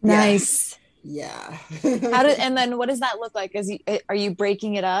 Nice. Yeah. And then what does that look like? Are you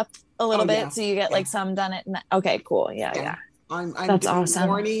breaking it up a little bit so you get like some done at night? Okay, cool. Yeah. I'm That's doing awesome.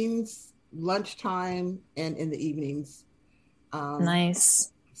 Mornings, lunchtime, and in the evenings.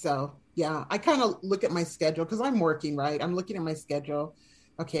 Nice. So yeah, I kind of look at my schedule because I'm working, right? I'm looking at my schedule.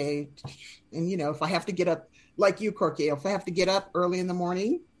 Okay. And if I have to get up like you, Corky, if I have to get up early in the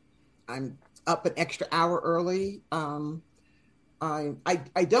morning, I'm up an extra hour early. I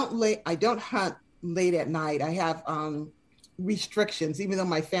don't hunt late at night. I have restrictions, even though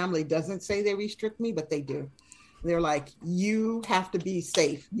my family doesn't say they restrict me, but they do. They're like, you have to be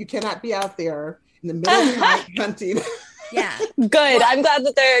safe. You cannot be out there in the middle of the night hunting. Yeah. Good. Well, I'm glad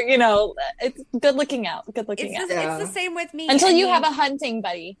that they're, it's good looking out. Good looking out. It's the same with me. Until you have a hunting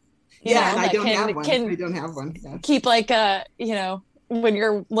buddy. And I don't have one. I don't have one. Yeah. Keep like when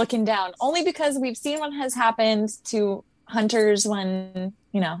you're looking down, only because we've seen what has happened to hunters when,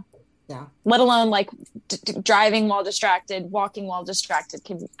 let alone like driving while distracted, walking while distracted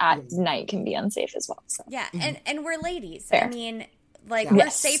night can be unsafe as well. So. Yeah. And we're ladies. Fair. I mean, like we're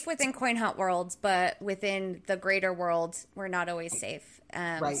safe within coin hunt worlds, but within the greater world, we're not always safe.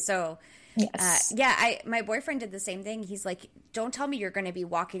 Right. So my boyfriend did the same thing. He's like, don't tell me you're going to be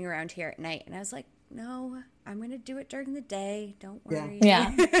walking around here at night. And I was like, no, I'm going to do it during the day. Don't worry.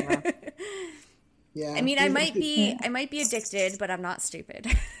 Yeah. Yeah. I mean, I might be addicted, but I'm not stupid.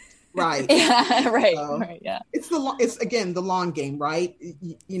 Right. Yeah. Right. Right. Yeah. It's again, the long game, right?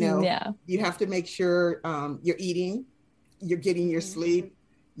 You have to make sure you're eating, you're getting your sleep,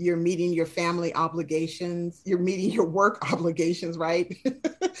 you're meeting your family obligations, you're meeting your work obligations, right?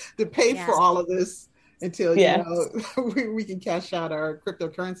 To pay for all of this until we can cash out our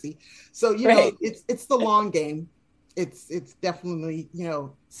cryptocurrency. So it's the long game. It's definitely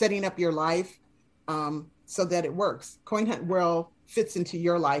setting up your life so that it works. Coin Hunt World fits into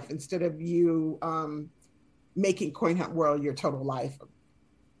your life instead of you making Coin Hunt World your total life.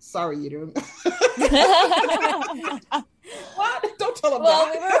 Sorry, you do. What? Don't tell them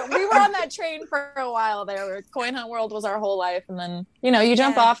that. We were on that train for a while there where Coin Hunt World was our whole life. And then, you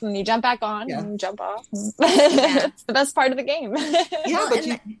jump off and you jump back on and you jump off. It's the best part of the game. Yeah, but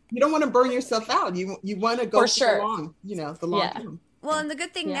you don't want to burn yourself out. You want to go for the long term. Well, and the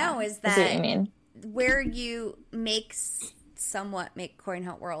good thing now is that where you somewhat make Coin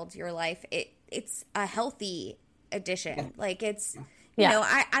Hunt World your life, it's a healthy addition. Yeah. Like it's...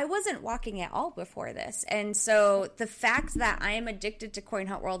 I wasn't walking at all before this. And so the fact that I am addicted to Coin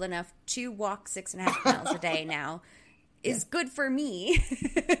Hunt World enough to walk 6.5 miles a day now is good for me.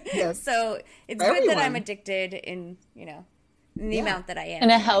 Yes. So it's good that I'm addicted in the amount that I am. In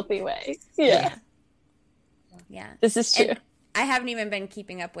a healthy way. Yeah. This is true. And I haven't even been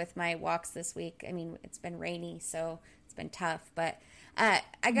keeping up with my walks this week. I mean, it's been rainy, so it's been tough. But I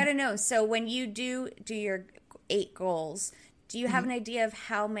got to know, so when you do your 8 goals, do you have an idea of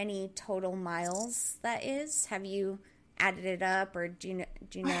how many total miles that is? Have you added it up, or do you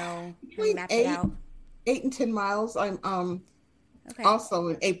know? Map it out? 8 and 10 miles. I'm also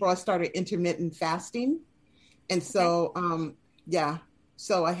in April. I started intermittent fasting, and so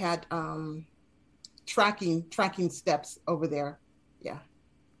so I had tracking steps over there. Yeah.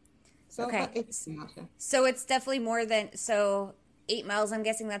 So so it's definitely more than 8 miles. I'm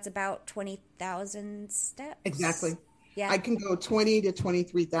guessing that's about 20,000 steps. Exactly. Yeah. I can go 20 to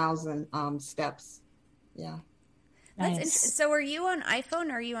 23,000 steps. Yeah. Nice. So are you on iPhone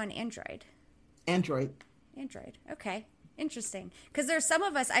or are you on Android? Android. Okay. Interesting. Because there's some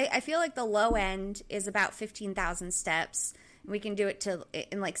of us, I feel like the low end is about 15,000 steps. We can do it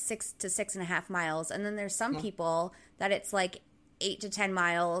in like 6 to 6.5 miles. And then there's some people that it's like 8 to 10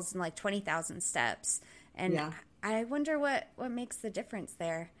 miles and like 20,000 steps. And I wonder what makes the difference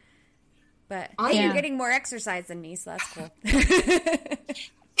there. But you're getting more exercise than me, so that's cool. Is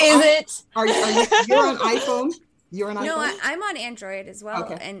it? Are you? You're on iPhone. You're on iPhone. No, I'm on Android as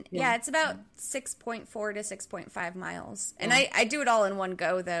well, and it's about 6.4 to 6.5 miles. And I do it all in one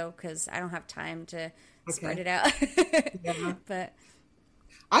go though, because I don't have time to spread it out. But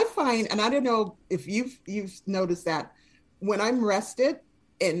I find, and I don't know if you've noticed that, when I'm rested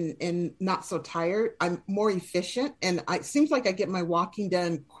and not so tired, I'm more efficient, and it seems like I get my walking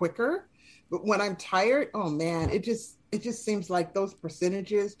done quicker. But when I'm tired, oh man, it just seems like those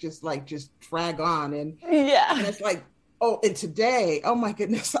percentages just drag on, and it's like, and today, oh my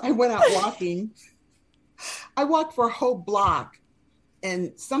goodness, I went out walking. I walked for a whole block,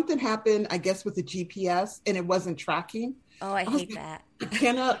 and something happened, I guess, with the GPS, and it wasn't tracking. Oh, I hate that. I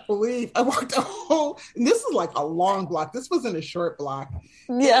cannot believe I walked and this is like a long block. This wasn't a short block.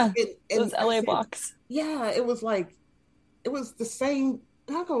 Yeah, those LA blocks. Yeah, it was the same.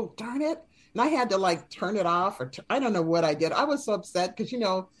 And I go, darn it. And I had to like turn it off, or I don't know what I did. I was so upset because,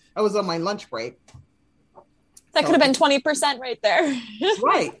 I was on my lunch break. That could have been 20% right there.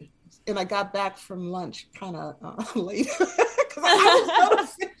 Right. And I got back from lunch kind of late. I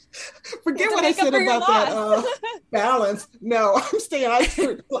was forget what I said about that balance. No, I'm staying. I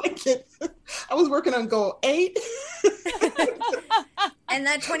like it. I was working on goal 8. And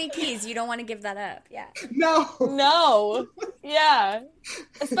that 20 keys, you don't want to give that up. Yeah. No. Yeah.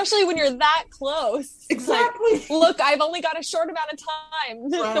 Especially when you're that close. Exactly. Like, look, I've only got a short amount of time.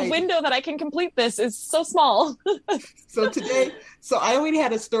 Right. The window that I can complete this is so small. So I already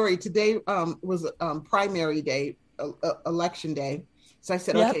had a story. Today was primary day, election day. So I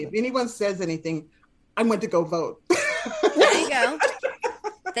said, okay, if anyone says anything, I'm going to go vote. There you go.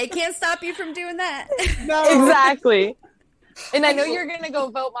 They can't stop you from doing that. No. Exactly. And I know you're going to go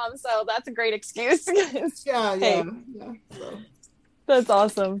vote, Mom, so that's a great excuse. Yeah. That's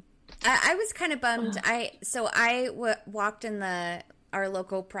awesome. I was kind of bummed. I walked in our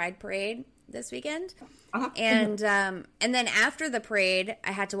local Pride parade this weekend. And then after the parade,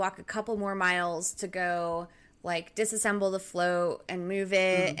 I had to walk a couple more miles to go like disassemble the float and move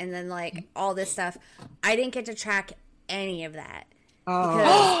it, and then like all this stuff. I didn't get to track any of that.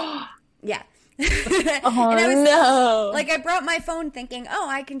 Because, yeah. Like, I brought my phone thinking,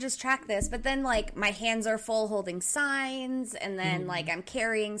 I can just track this. But then, like, my hands are full holding signs, and then, like, I'm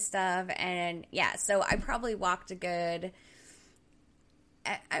carrying stuff. And, so I probably walked a good,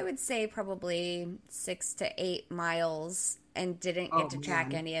 I would say probably 6 to 8 miles and didn't get to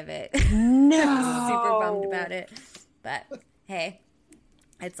track any of it. No. I was super bummed about it. But, hey,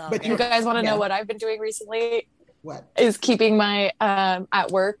 it's all good. You guys want to know what I've been doing recently? What is keeping my at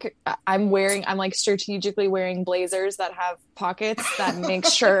work? I'm like strategically wearing blazers that have pockets that make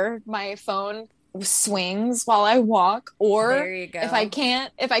sure my phone swings while I walk. Or there you go. if I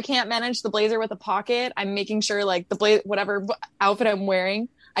can't manage the blazer with a pocket, I'm making sure like whatever outfit I'm wearing,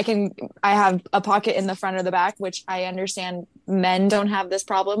 I have a pocket in the front or the back, which I understand men don't have this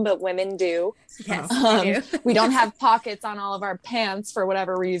problem, but women do. Yes, we don't have pockets on all of our pants for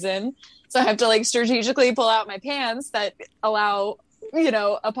whatever reason. So I have to like strategically pull out my pants that allow,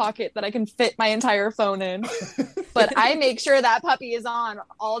 a pocket that I can fit my entire phone in. But I make sure that puppy is on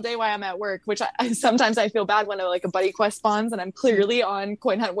all day while I'm at work, which sometimes I feel bad when a buddy quest spawns and I'm clearly on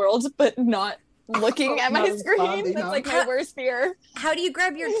Coin Hunt World, but not looking at my screen. That's like my worst fear. How do you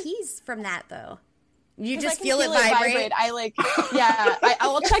grab your keys from that though? You just feel it vibrate.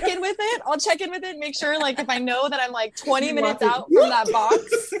 I'll check in with it. I'll check in with it. Make sure like if I know that I'm like 20 minutes out from that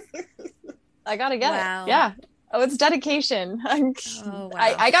box, I gotta get it. Yeah. Oh, it's dedication. Wow.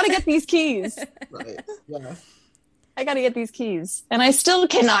 I gotta get these keys. Right. Yeah. I gotta get these keys, and I still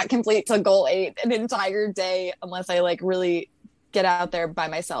cannot complete to goal 8 an entire day unless I like really get out there by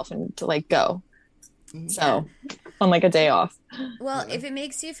myself and to like go. So on like a day off. Well, if it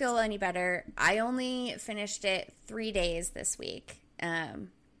makes you feel any better, I only finished it 3 days this week.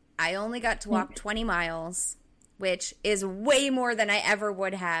 I only got to walk 20 miles, which is way more than I ever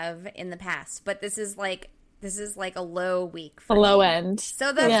would have in the past. But this is like a low week for low me. end.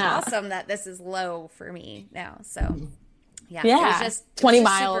 So that's awesome that this is low for me now. So yeah. It was just 20 just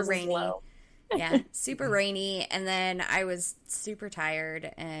miles super rainy. is low. Yeah, super rainy, and then I was super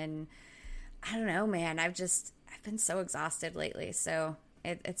tired, and I don't know, man. I've been so exhausted lately, so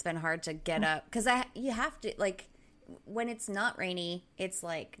it's been hard to get up because you have to like when it's not rainy, it's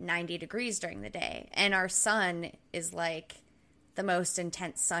like 90 degrees during the day. And our sun is like the most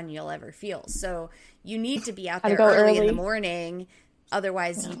intense sun you'll ever feel. So you need to be out there early in the morning.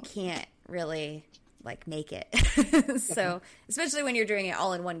 Otherwise, you can't really like make it. So especially when you're doing it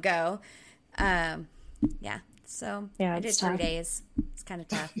all in one go. So I did 3 days. It's kind of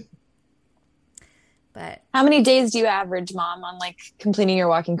tough. But how many days do you average, Mom, on like completing your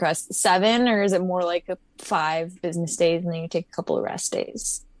walking quest? 7, or is it more like 5 business days and then you take a couple of rest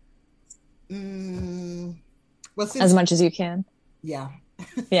days? As much as you can. Yeah.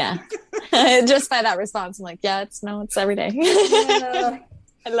 Yeah. Just by that response, I'm like, it's every day. Yeah.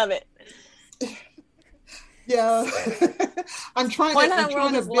 I love it. Yeah. I'm trying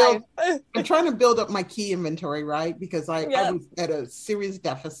to build up my key inventory, right? Because I was at a serious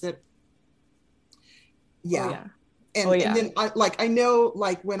deficit. Yeah. And then I know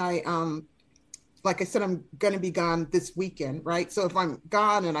like when I like I said, I'm gonna be gone this weekend, right? So if I'm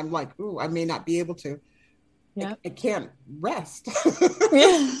gone and I'm like, ooh, I may not be able to, I can't rest.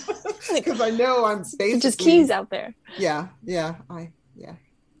 Yeah. Because I know I'm basically just keys out there. Yeah.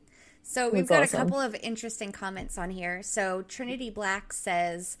 So we've got a couple of interesting comments on here. So Trinity Black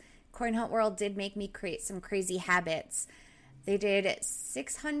says, Coin Hunt World did make me create some crazy habits. They did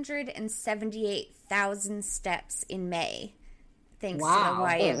 678,000 steps in May, thanks to the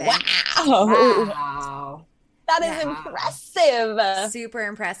Hawaii event. Wow. That is impressive. Super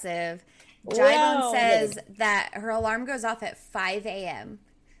impressive. Jybone says that her alarm goes off at 5 a.m.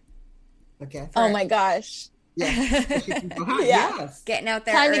 Okay. Oh my gosh. Yes. Yes. Getting out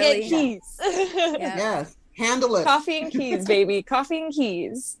there Time early. to get keys. Yes. Handle it. Coffee and keys, baby. Coffee and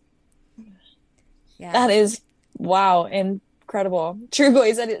keys. Yeah. That is, wow, incredible. True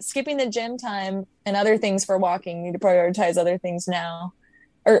Boy said skipping the gym time and other things for walking. You need to prioritize other things now.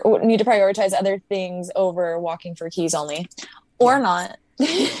 Or need to prioritize other things over walking for keys only. Or not.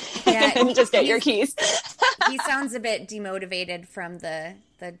 Yeah. Just get your keys. He sounds a bit demotivated from the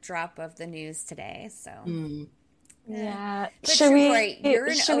drop of the news today. So yeah. But True Boy, you're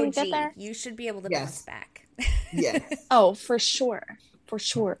an OG. You should be able to bounce back. Yes. Oh, for sure. For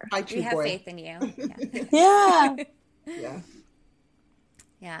sure. We have faith in you. Yeah.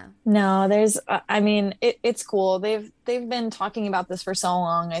 Yeah. No, there's I mean, it's cool. They've been talking about this for so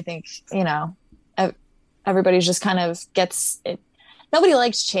long. I think, everybody's just kind of gets it. Nobody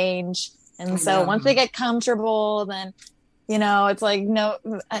likes change. And so once they get comfortable, then it's like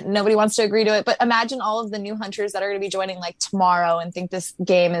nobody wants to agree to it. But imagine all of the new hunters that are going to be joining like tomorrow and think this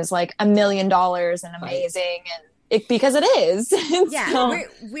game is like $1 million and amazing, and because it is. Yeah, so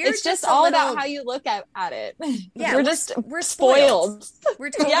we're just all about how you look at it. Yeah, we're spoiled. We're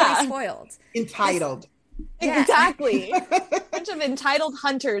totally spoiled. Entitled. Exactly. Bunch of entitled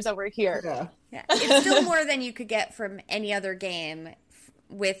hunters over here. Yeah. It's still more than you could get from any other game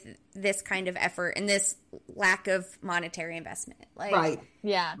with this kind of effort and this lack of monetary investment. Like, right.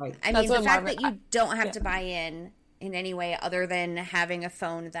 Yeah. Right. I mean, the fact that you don't have to buy in any way other than having a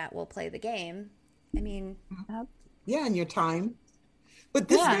phone that will play the game. I mean, yeah, and your time. But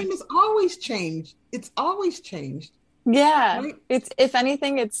this game has always changed. It's always changed. Yeah. Right? It's, if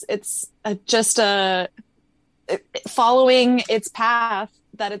anything, it's just following its path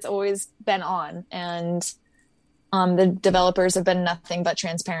that it's always been on. And the developers have been nothing but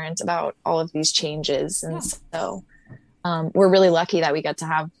transparent about all of these changes. And so we're really lucky that we get to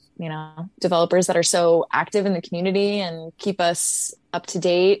have, developers that are so active in the community and keep us up to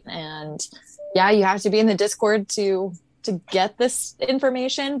date. And you have to be in the Discord to get this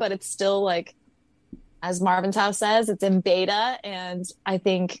information, but it's still like, as Marvin's House says, it's in beta. And I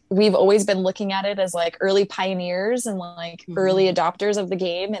think we've always been looking at it as like early pioneers and like early adopters of the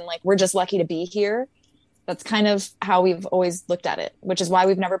game. And like, we're just lucky to be here. That's kind of how we've always looked at it, which is why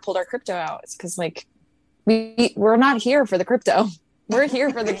we've never pulled our crypto out. It's because like, we're not here for the crypto. We're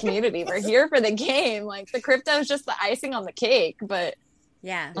here for the community. We're here for the game. Like the crypto is just the icing on the cake, but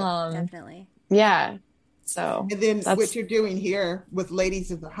definitely. Yeah. So, and then what you're doing here with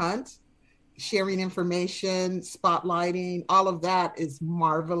Ladies of the Hunt, sharing information, spotlighting, all of that is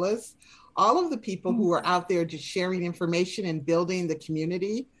marvelous. All of the people who are out there just sharing information and building the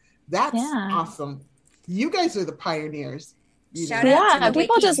community, that's awesome. You guys are the pioneers. Shout out to the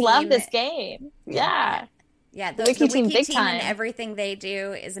people Wiki just team. love this game. Yeah. The Wiki team and everything they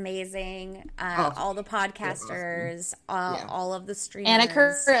do is amazing. All the podcasters, awesome. All of the streamers.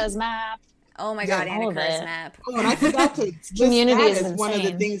 Anakura's map. Oh my God, Anakura's map. Oh, and I forgot to community is one of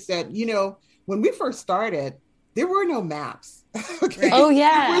the things that, when we first started, there were no maps. Okay? Oh,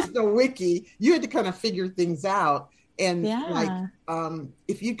 yeah. There was no wiki. You had to kind of figure things out. And Yeah.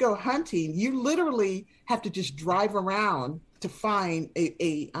 if you go hunting, you literally have to just drive around to find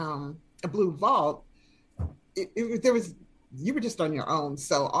a blue vault. You were just on your own.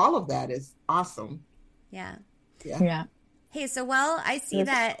 So all of that is awesome. Yeah. Yeah. Hey, so while I see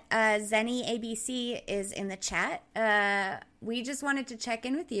that Zenny ABC is in the chat, we just wanted to check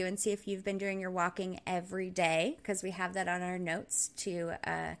in with you and see if you've been doing your walking every day, because we have that on our notes to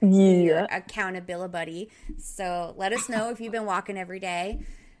your accountability buddy. So let us know if you've been walking every day.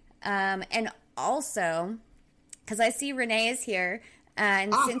 And also, because I see Renee is here,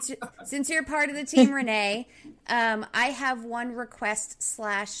 and since you're part of the team, Renee, I have one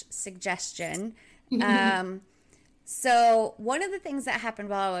request/suggestion. So one of the things that happened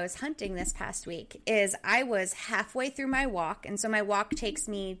while I was hunting this past week is I was halfway through my walk. And so my walk takes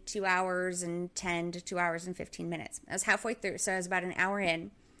me 2 hours and 10 to 2 hours and 15 minutes. I was halfway through, so I was about an hour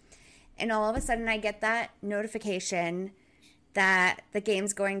in. And all of a sudden I get that notification that the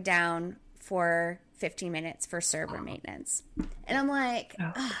game's going down for 15 minutes for server maintenance. And I'm like,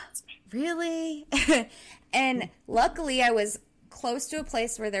 really? And luckily I was close to a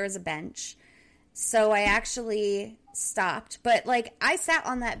place where there was a bench. So I actually stopped. But like I sat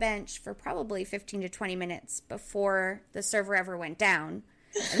on that bench for probably 15 to 20 minutes before the server ever went down.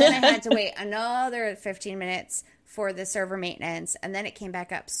 And then I had to wait another 15 minutes for the server maintenance. And then it came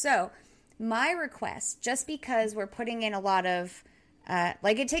back up. So my request, just because we're putting in a lot of,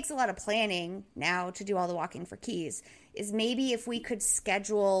 it takes a lot of planning now to do all the walking for keys, is maybe if we could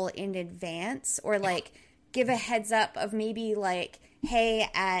schedule in advance or like give a heads up of maybe like, hey,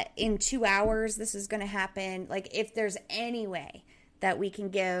 in 2 hours, this is going to happen. Like if there's any way that we can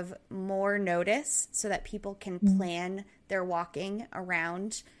give more notice so that people can plan their walking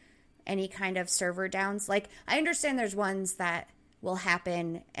around any kind of server downs. Like I understand there's ones that will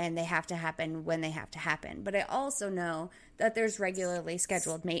happen and they have to happen when they have to happen. But I also know that there's regularly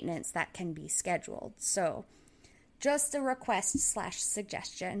scheduled maintenance that can be scheduled. So just a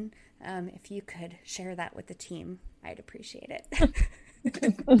request/suggestion. If you could share that with the team, I'd appreciate it.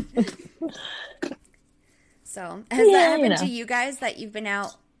 So has that happened to you guys, that you've been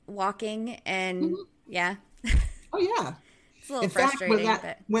out walking and yeah? Oh yeah. It's a little frustrating.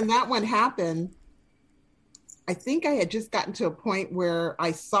 When that one happened, I think I had just gotten to a point where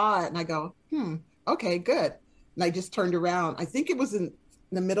I saw it and I go, okay, good. And I just turned around. I think it was in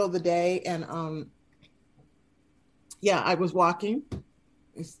the middle of the day. And I was walking,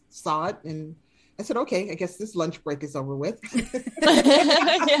 I saw it, and I said, okay, I guess this lunch break is over with.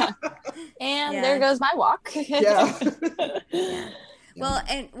 Yeah. And there goes my walk. Yeah. Well,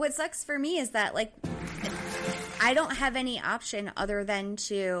 and what sucks for me is that, like, I don't have any option other than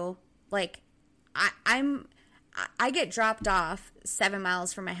to, like, I get dropped off 7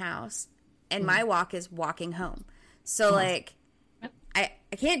 miles from my house, and my walk is walking home. So, like, I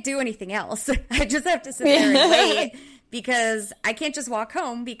can't do anything else. I just have to sit there and wait, because I can't just walk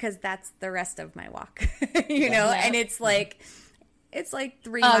home, because that's the rest of my walk, you know? And it's like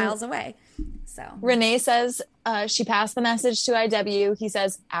 3 miles away. So Renee says she passed the message to IW. He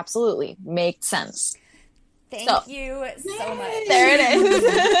says, absolutely, makes sense. Thank you so much. There it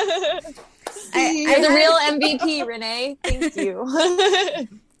is. You're the real MVP, Renee. Thank you.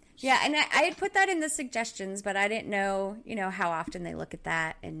 Yeah, and I had put that in the suggestions, but I didn't know, how often they look at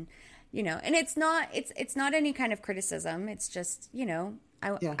that, and and it's not any kind of criticism. It's just,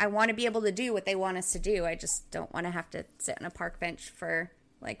 I want to be able to do what they want us to do. I just don't want to have to sit on a park bench for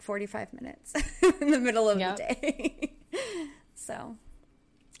like 45 minutes in the middle of the day. So,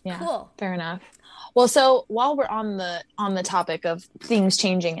 cool. Fair enough. Well, so while we're on the topic of things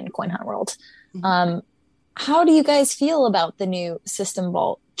changing in Coin Hunt World, how do you guys feel about the new system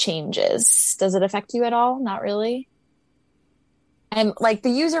vault changes? Does it affect you at all? Not really. And like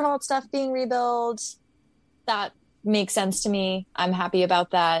the user vault stuff being rebuilt, that makes sense to me. I'm happy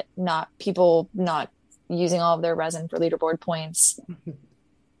about that. Not people not using all of their resin for leaderboard points.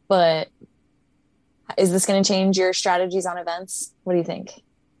 But is this going to change your strategies on events? What do you think?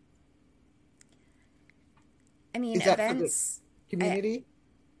 I mean, events. Community?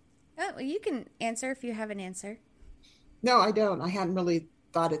 Well, you can answer if you have an answer. No, I don't. I hadn't really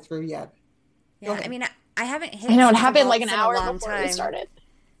thought it through yet. Yeah, I mean, I haven't hit. I know it happened like an hour before we started.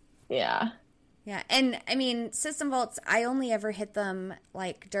 Yeah. Yeah, and I mean, system vaults, I only ever hit them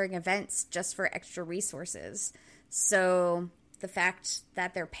like during events just for extra resources. So the fact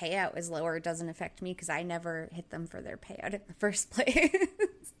that their payout is lower doesn't affect me, because I never hit them for their payout in the first place.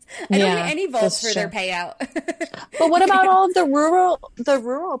 I don't hit any vaults for their payout. But what about all of the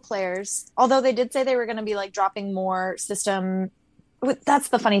rural players? Although they did say they were going to be like dropping more system. That's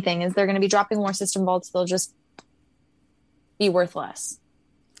the funny thing, is they're going to be dropping more system vaults. They'll just be worth less.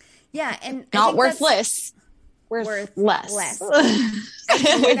 Yeah, and not I think worthless. Worth less. I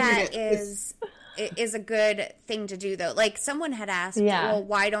think that is a good thing to do, though. Like, someone had asked, well,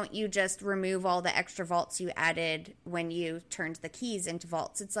 why don't you just remove all the extra vaults you added when you turned the keys into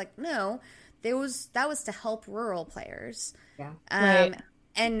vaults? It's like, no, that was to help rural players. Yeah. Right.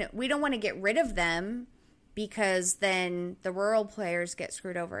 And we don't want to get rid of them because then the rural players get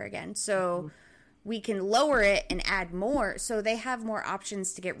screwed over again. So we can lower it and add more so they have more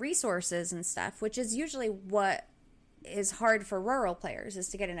options to get resources and stuff, which is usually what is hard for rural players, is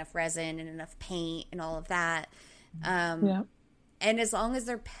to get enough resin and enough paint and all of that. And as long as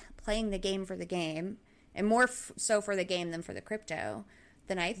they're playing the game for the game, and more so for the game than for the crypto,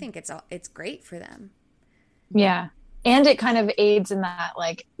 then I think it's great for them. Yeah. And it kind of aids in that,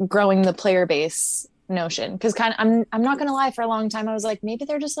 like, growing the player base notion. Because I'm not going to lie, for a long time I was like, maybe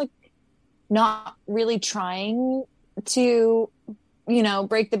they're just like not really trying to, you know,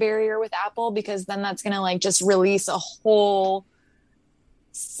 break the barrier with Apple, because then that's going to like just release a whole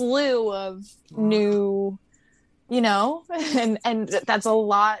slew of new, you know, and that's a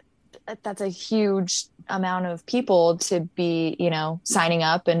lot. That's a huge amount of people to be, you know, signing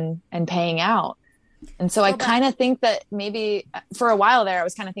up and paying out. And so I kind of think that maybe for a while there, I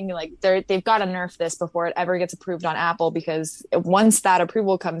was kind of thinking like they've got to nerf this before it ever gets approved on Apple, because once that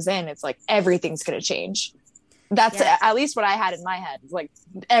approval comes in, it's like everything's going to change. That's at least what I had in my head. It's like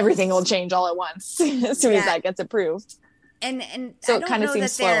everything will change all at once as soon as that gets approved. And so it kind of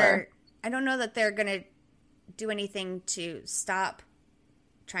seems slower. I don't know that they're going to do anything to stop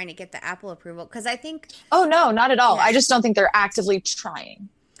trying to get the Apple approval, because I think... Oh, no, not at all. I just don't think they're actively trying.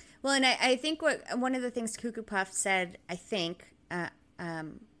 Well, and I think one of the things Cuckoo Puff said, I think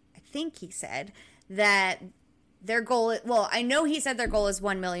he said that their goal, I know he said their goal is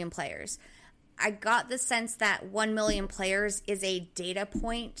 1 million players. I got the sense that 1 million players is a data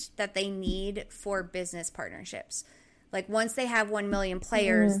point that they need for business partnerships. Like, once they have 1 million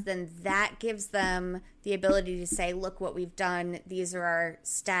players, then that gives them the ability to say, look what we've done. These are our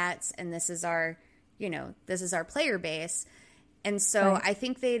stats, and this is our player base. And so I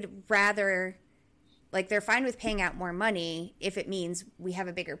think they'd rather, like, they're fine with paying out more money if it means we have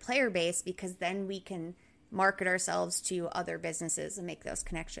a bigger player base, because then we can market ourselves to other businesses and make those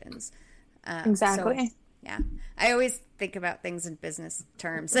connections. Exactly. So, yeah. I always think about things in business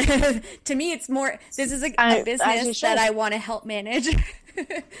terms. To me, it's more, this is a business that I want to help manage.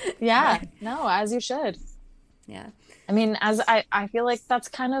 Yeah. No, as you should. Yeah. I mean, I feel like that's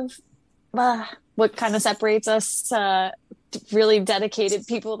kind of what kind of separates us, really dedicated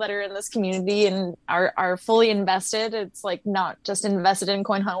people that are in this community and are fully invested. It's like not just invested in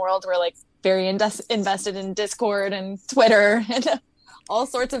Coin Hunt World. We're like very invested in Discord and Twitter and all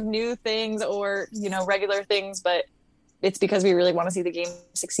sorts of new things, or, you know, regular things, but it's because we really want to see the game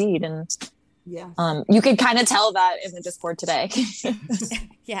succeed. And you could kind of tell that in the Discord today.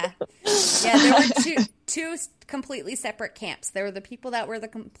 Yeah, there were two completely separate camps. There were the people that were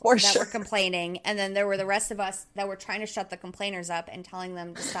were complaining, and then there were the rest of us that were trying to shut the complainers up and telling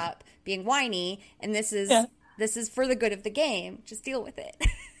them to stop being whiny. And this is for the good of the game. Just deal with it.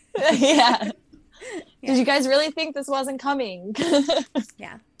 Yeah. Did you guys really think this wasn't coming?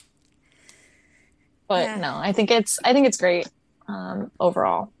 Yeah. But no, I think it's great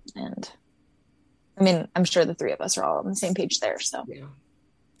overall. And I mean, I'm sure the three of us are all on the same page there. So yeah.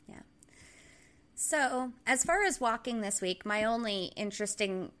 So as far as walking this week, my only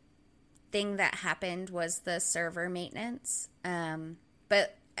interesting thing that happened was the server maintenance.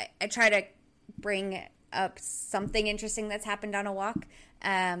 But I try to bring up something interesting that's happened on a walk.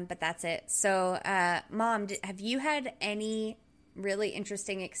 But that's it. So, Mom, have you had any really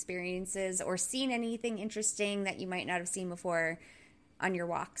interesting experiences or seen anything interesting that you might not have seen before on your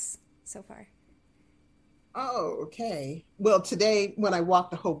walks so far? Oh, okay. Well, today when I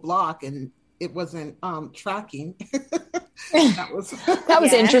walked the whole block and it wasn't tracking, that was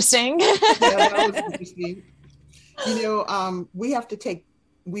interesting. That was interesting. You know, we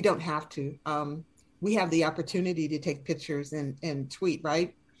don't have to. We have the opportunity to take pictures and tweet,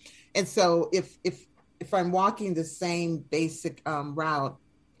 right? And so if I'm walking the same basic route,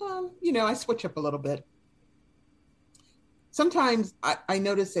 you know, I switch up a little bit. Sometimes I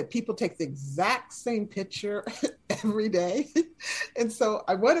notice that people take the exact same picture every day. And so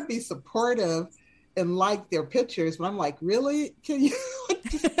I want to be supportive and like their pictures, but I'm like, really? Can you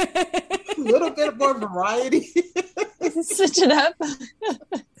just a little bit more variety? Switch it up.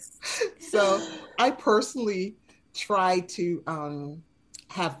 So I personally try to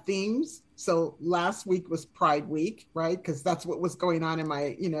have themes. So last week was Pride Week, right? Because that's what was going on in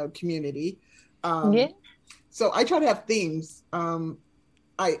my, community. so I try to have themes.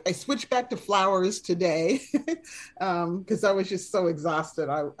 I switched back to flowers today because I was just so exhausted.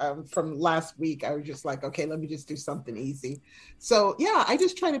 From last week, I was just like, okay, let me just do something easy. So yeah, I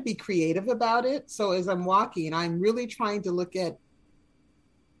just try to be creative about it. So as I'm walking, I'm really trying to look at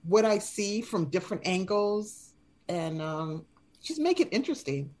what I see from different angles and just make it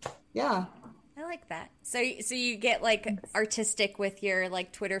interesting. Yeah. I like that. So you get like artistic with your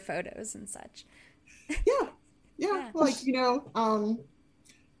like Twitter photos and such. Yeah. Like,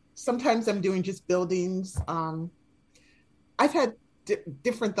 sometimes I'm doing just buildings. I've had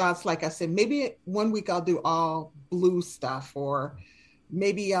different thoughts. Like I said, maybe one week I'll do all blue stuff, or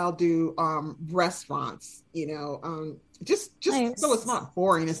maybe I'll do restaurants, just nice. So it's not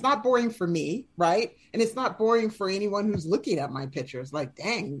boring. It's not boring for me, right? And it's not boring for anyone who's looking at my pictures. Like,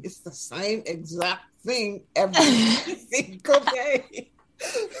 dang, it's the same exact thing every single day.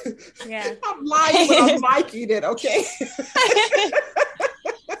 Yeah. I'm lying when I'm liking it, okay?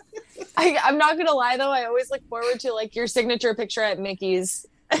 I'm not gonna lie though, I always look forward to like your signature picture at Mickey's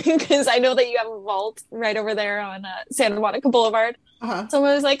because I know that you have a vault right over there on Santa Monica Boulevard. So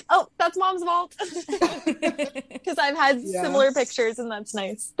I was like, oh, that's Mom's vault, because I've had similar pictures and that's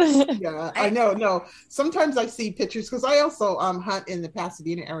nice. Yeah, I know. No, sometimes I see pictures because I also hunt in the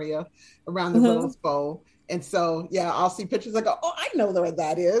Pasadena area around the Rose Bowl. And so, yeah, I'll see pictures. I go, oh, I know where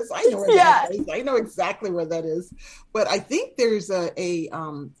that is. I know where that is. I know exactly where that is. But I think there's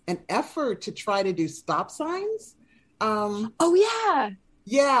an effort to try to do stop signs. Oh, yeah.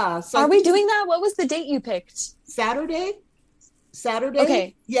 Yeah. So are we doing that? What was the date you picked? Saturday.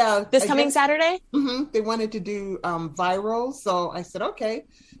 Okay. Yeah. This coming Saturday? Mm-hmm. They wanted to do viral. So I said, okay.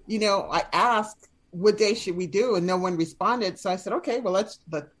 I asked, what day should we do? And no one responded. So I said, okay, well, let's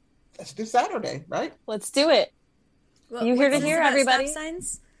do Saturday, right? Let's do it. Well, you here to hear, everybody? Stop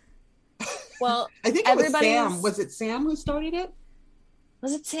signs? Well, I think it was Sam. Was it Sam who started it?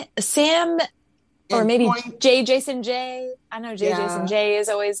 Was it Sam? Or maybe Jason J. I know Jason J is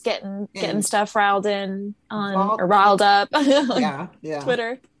always getting stuff riled up on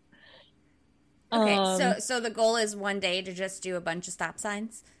Twitter. Okay, so the goal is one day to just do a bunch of stop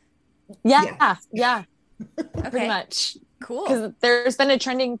signs? Yeah. Okay. Pretty much. Cool. Because there's been a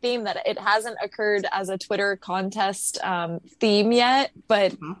trending theme that it hasn't occurred as a Twitter contest theme yet,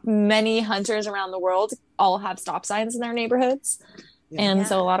 but many hunters around the world all have stop signs in their neighborhoods. And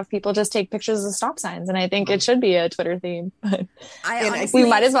so a lot of people just take pictures of stop signs, and I think it should be a Twitter theme. But we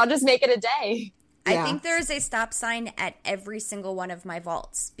might as well just make it a day. I think there is a stop sign at every single one of my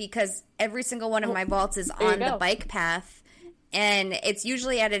vaults, because every single one of my vaults is on the bike path, and it's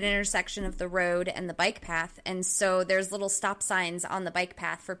usually at an intersection of the road and the bike path. And so there's little stop signs on the bike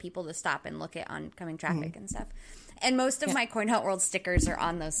path for people to stop and look at oncoming traffic and stuff. And most of my Coin Hunt World stickers are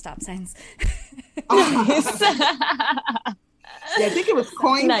on those stop signs. Yeah, I think it was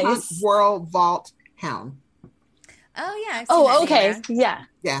Coin Hunt World Vault Hound. Oh, yeah. Oh, okay. Yeah.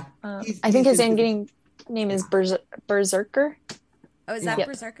 Yeah. I think his name is Berserker. Oh, is that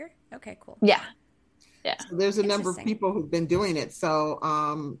Berserker? Okay, cool. Yeah. So there's a number of people who've been doing it.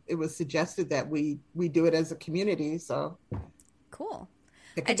 So it was suggested that we do it as a community. So cool.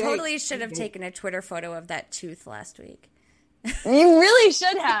 I totally should have taken a Twitter photo of that tooth last week. You really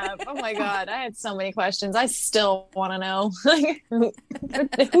should have. Oh my God. I had so many questions. I still want to know.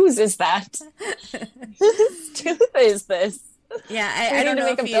 Whose is that? Whose tooth is this? Yeah, I don't know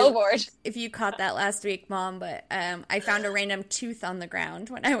make a billboard. If you caught that last week, Mom, but I found a random tooth on the ground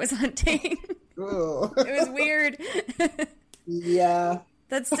when I was hunting. It was weird. Yeah.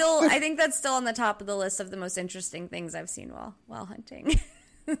 I think that's still on the top of the list of the most interesting things I've seen while hunting.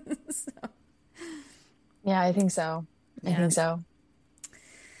 Yeah, I think so. I think so.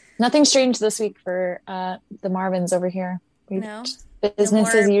 Nothing strange this week for the Marvins over here. No?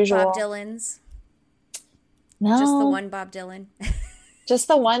 Business as usual. Bob Dylan's? No. Just the one Bob Dylan? Just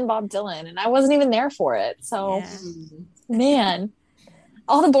the one Bob Dylan. And I wasn't even there for it. So, man,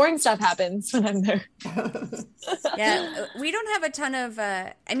 all the boring stuff happens when I'm there. Yeah, we don't have a ton of,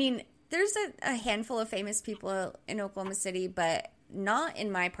 there's a handful of famous people in Oklahoma City, but not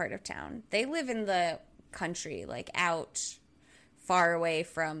in my part of town. They live in the country, like out far away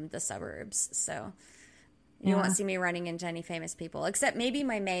from the suburbs. So you won't see me running into any famous people, except maybe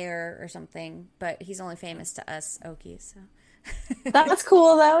my mayor or something, but he's only famous to us Okies. So that's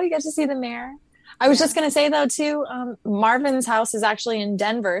cool though. You get to see the mayor. I was just going to say though too, Marvin's house is actually in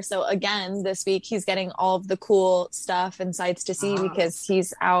Denver. So again, this week he's getting all of the cool stuff and sights to see because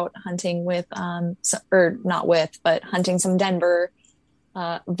he's out hunting with, hunting some Denver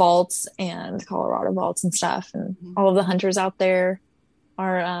vaults and Colorado vaults and stuff, and all of the hunters out there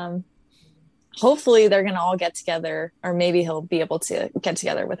are hopefully they're going to all get together, or maybe he'll be able to get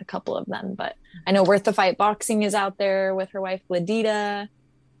together with a couple of them. But I know Worth the Fight Boxing is out there with her wife, Ladita,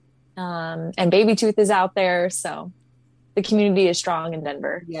 and Baby Tooth is out there. So the community is strong in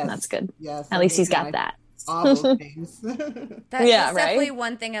Denver. Yes. And that's good. Yes. At least he's got that. All those things. That's definitely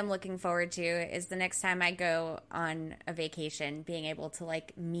one thing I'm looking forward to is the next time I go on a vacation, being able to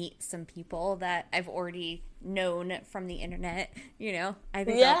like meet some people that I've already known from the internet. You know, I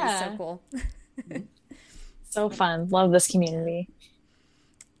think that would be so cool. So fun. Love this community.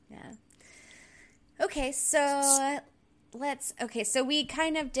 Yeah. Okay, so so we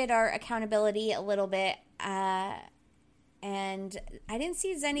kind of did our accountability a little bit, and I didn't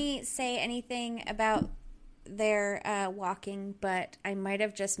see Zenny say anything about their walking, but I might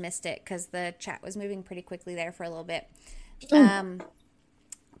have just missed it because the chat was moving pretty quickly there for a little bit.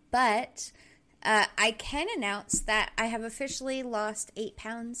 But I can announce that I have officially lost 8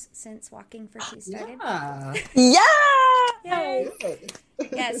 pounds since Walking for She started. Yeah.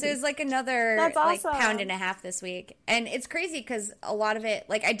 Yeah, so it was like another awesome. like pound and a half this week. And it's crazy because a lot of it,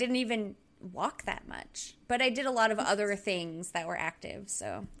 like I didn't even walk that much, but I did a lot of other things that were active.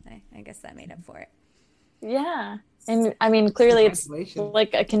 So I guess that made up for it. Yeah. And I mean, clearly it's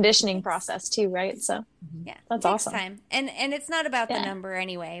like a conditioning process too, right? So yeah, that's awesome. Time. And it's not about the number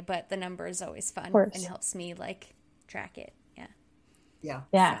anyway, but the number is always fun and helps me like track it. Yeah.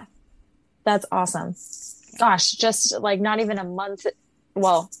 So. That's awesome. Gosh, just like not even a month.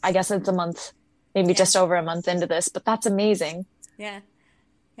 Well, I guess it's a month, maybe just over a month into this, but that's amazing. Yeah.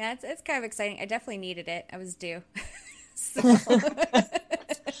 Yeah, it's kind of exciting. I definitely needed it. I was due.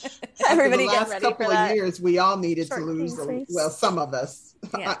 Everybody the get last ready couple for that. of years, we all needed to lose. Well, some of us.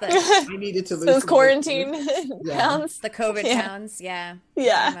 Yeah, I needed to lose those quarantine pounds, the COVID pounds. Yeah.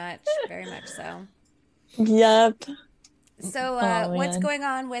 Very much so. Yep. So, what's going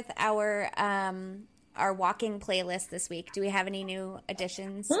on with our walking playlist this week? Do we have any new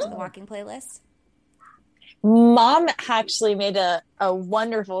additions to the walking playlist? Mom actually made a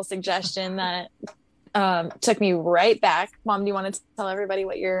wonderful suggestion that took me right back. Mom, do you want to tell everybody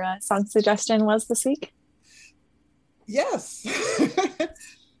what your song suggestion was this week? Yes.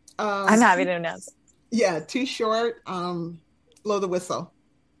 I'm happy to announce it. Yeah, Too Short, Blow the Whistle.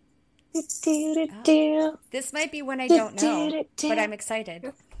 Oh, this might be one I don't know, but I'm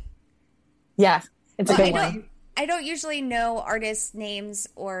excited. Yeah, it's a good one. I don't usually know artists' names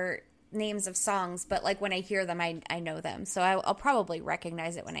or names of songs, but like when I hear them, I know them. So I'll probably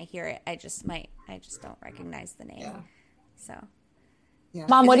recognize it when I hear it. I just don't recognize the name. Yeah. So,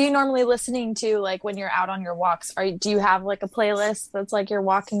 Mom, what are you normally listening to like when you're out on your walks? Do you have like a playlist that's like your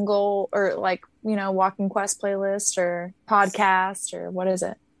walking goal or like, walking quest playlist or podcast or what is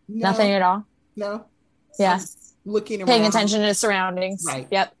it? No. Nothing at all? No. Yeah. Looking around. Paying attention to surroundings. Right.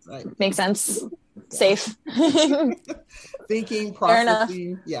 Yep. Right. Makes sense. Yeah. Safe. Thinking,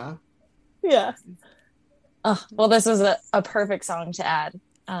 processing. Yeah. Yeah. Oh, well, this was a perfect song to add.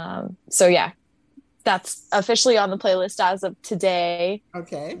 So yeah, that's officially on the playlist as of today.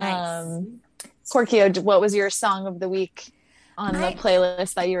 Okay. Nice. Corkio, what was your song of the week on the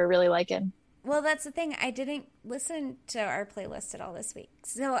playlist that you were really liking? Well, that's the thing. I didn't listen to our playlist at all this week.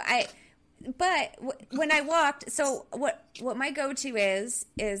 But when I walked, so what my go-to is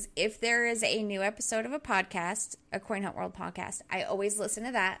if there is a new episode of a podcast, a Coin Hunt World podcast, I always listen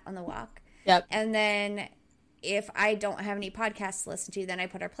to that on the walk. Yep. And then if I don't have any podcasts to listen to, then I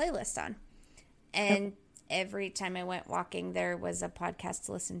put our playlist on. And every time I went walking, there was a podcast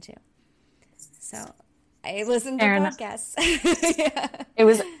to listen to. So I listened to podcasts. Yeah. It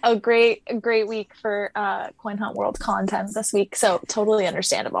was a great week for Coin Hunt World content this week. So totally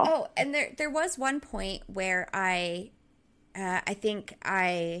understandable. Oh, and there was one point where I think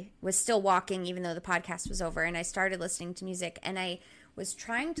I was still walking even though the podcast was over, and I started listening to music, and I was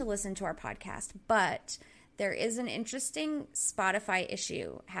trying to listen to our podcast, but there is an interesting Spotify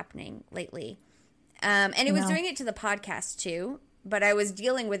issue happening lately. And it was doing it to the podcast too, but I was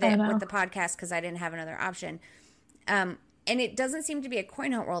dealing with it with the podcast because I didn't have another option. And it doesn't seem to be a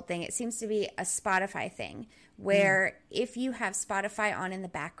Coin Hunt World thing. It seems to be a Spotify thing where if you have Spotify on in the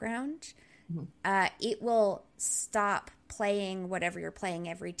background, it will stop playing whatever you're playing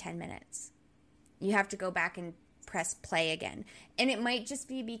every 10 minutes. You have to go back and press play again. And it might just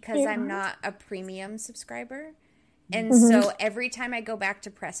be because I'm not a premium subscriber. And so every time I go back to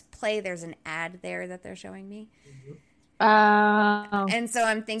press play, there's an ad there that they're showing me. And so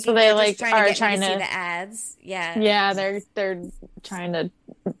I'm thinking so they like trying to get me to see the ads. Yeah. Yeah, they're trying to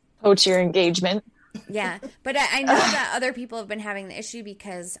poach your engagement. Yeah. But I know that other people have been having the issue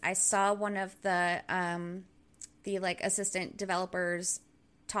because I saw one of the like assistant developers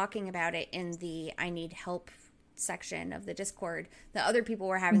talking about it in the I need help section of the Discord, the other people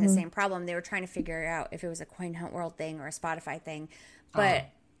were having the same problem. They were trying to figure out if it was a Coin Hunt World thing or a Spotify thing. But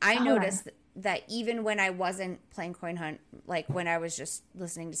I noticed that even when I wasn't playing Coin Hunt, like when I was just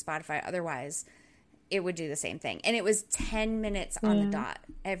listening to Spotify otherwise, it would do the same thing. And it was 10 minutes on the dot,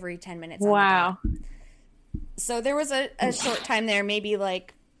 every 10 minutes on the dot. So there was a short time there, maybe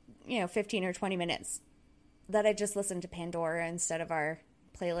like, 15 or 20 minutes that I just listened to Pandora instead of our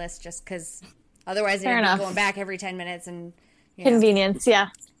playlist, just because otherwise I'd be going back every 10 minutes and convenience. Yeah.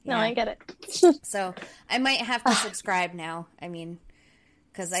 No, I get it. So I might have to subscribe now. I mean,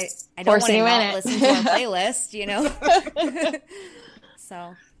 because I don't want to not listen to our playlist,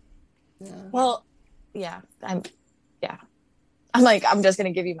 So. Yeah. Well, yeah. I'm like, I'm just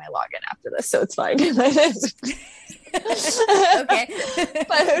going to give you my login after this, so it's fine. Okay.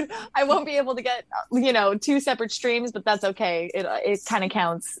 But I won't be able to get, 2 separate streams, but that's okay. It kind of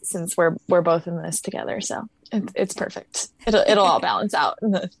counts since we're both in this together. So it's perfect. It'll all balance out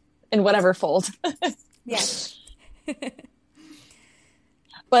in whatever fold. Yeah.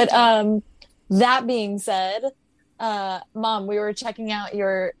 But that being said, Mom, we were checking out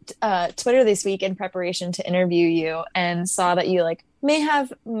your Twitter this week in preparation to interview you and saw that you may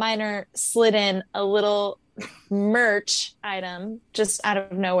have minor slid in a little merch item just out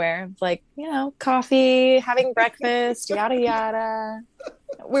of nowhere, coffee, having breakfast, yada yada.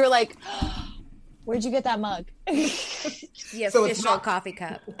 We were like, where'd you get that mug? The official coffee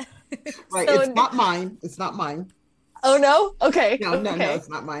cup. Right. So, it's not mine. Oh no? Okay. No, it's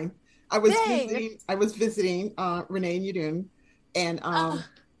not mine. I was visiting Renee and Yudun, and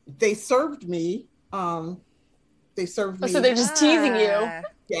they served me. So they're just teasing you.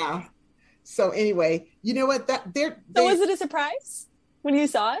 Yeah. So anyway, you know what? So was it a surprise when you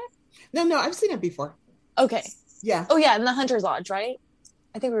saw it? No, I've seen it before. Okay. Yeah. Oh yeah, in the Hunter's Lodge, right?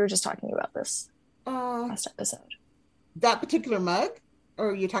 I think we were just talking about this last episode. That particular mug,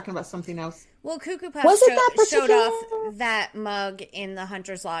 or are you talking about something else? Well, Cuckoo Puffs showed off that mug in the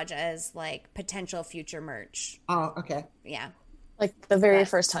Hunter's Lodge as potential future merch. Oh, okay. Yeah. The very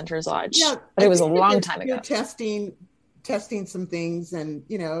first Hunter's Lodge. Yeah, but it was a long time ago. Testing some things, and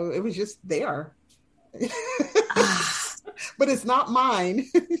it was just there. But it's not mine.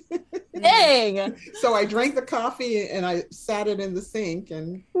 Dang. So I drank the coffee and I sat it in the sink,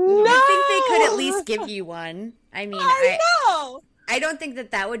 and no! I think they could at least give you one. I mean, I know. I don't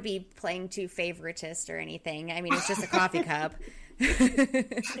think that would be playing too favoritist or anything. I mean, it's just a coffee cup.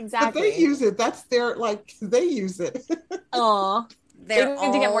 Exactly. But they use it. That's their they use it. Oh, they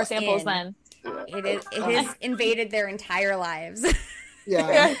need to get more samples then. It has invaded their entire lives.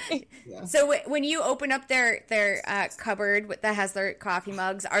 Yeah. So when you open up their cupboard that has their coffee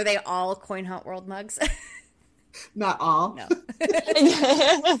mugs, are they all Coin Hunt World mugs? Not all. No.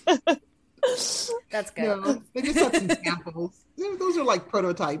 That's good. No, they just have some samples. Those are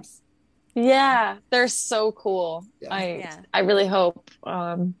prototypes. Yeah, they're so cool. Yeah. I really hope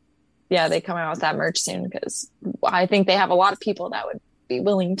they come out with that merch soon, because I think they have a lot of people that would be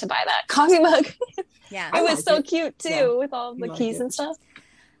willing to buy that coffee mug. Yeah. It was so cute too, with all the keys and stuff.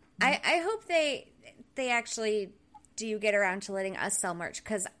 I hope they actually do get around to letting us sell merch,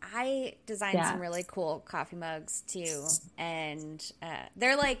 because I designed some really cool coffee mugs too, and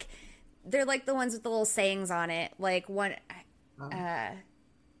they're like the ones with the little sayings on it.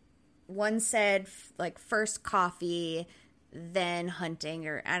 One said first coffee, then hunting,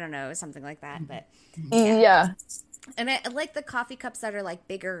 or I don't know, something like that. But yeah. And I like the coffee cups that are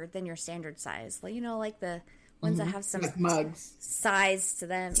bigger than your standard size. The ones that have some mugs size to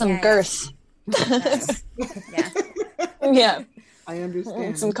them, some girth. Yeah. Yeah. I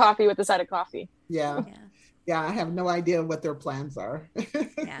understand. Some coffee with a side of coffee. Yeah. I have no idea what their plans are.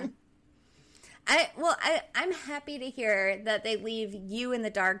 Yeah. I'm happy to hear that they leave you in the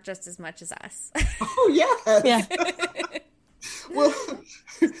dark just as much as us. Oh yes. Yeah. Well,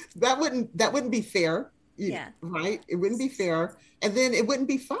 that wouldn't be fair. Yeah. Right? It wouldn't be fair. And then it wouldn't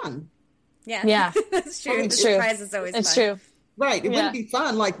be fun. Yeah. Yeah. That's true. It's the true. surprise is always it's fun. true. Right. It wouldn't be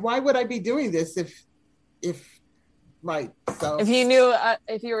fun. Why would I be doing this if right. So if you knew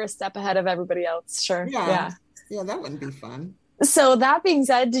if you were a step ahead of everybody else, sure. Yeah, that wouldn't be fun. So that being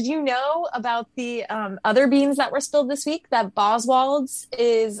said, did you know about the other beans that were spilled this week? That Boswald's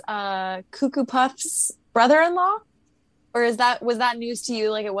is Cuckoo Puff's brother-in-law? Or was that news to you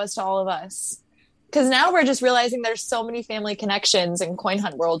like it was to all of us? Because now we're just realizing there's so many family connections in Coin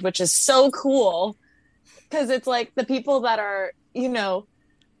Hunt World, which is so cool. Because it's the people that are,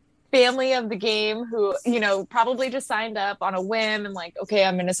 family of the game who, probably just signed up on a whim and like, okay,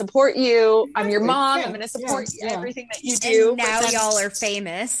 I'm going to support you. I'm your mom. I'm going to support everything that you do. And now y'all are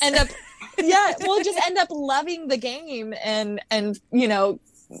famous. End up loving the game and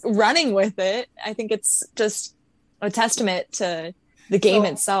running with it. I think it's just a testament to the game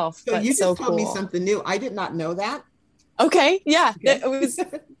itself. So you just told me something new. I did not know that. Okay. Yeah.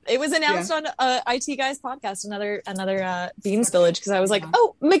 It was announced on IT Guys podcast, another Beans Village. Cause I was like,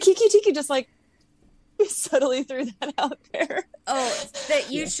 oh, Makiki Tiki just like subtly threw that out there. Oh,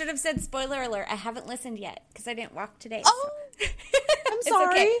 that you should have said spoiler alert. I haven't listened yet because I didn't walk today. Oh, so. I'm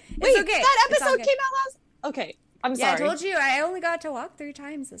sorry. Okay. Wait, okay. That episode came out last. Okay. I'm sorry. Yeah, I told you I only got to walk 3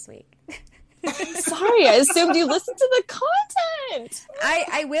 times this week. Sorry, I assumed you listened to the content.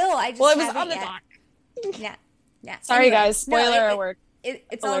 I will. I just it was on the dock. Yeah. Sorry, guys. Spoiler alert.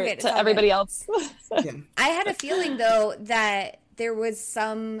 It's all good. To everybody else. I had a feeling though that there was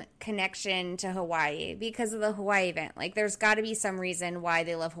some connection to Hawaii because of the Hawaii event. Like, there's got to be some reason why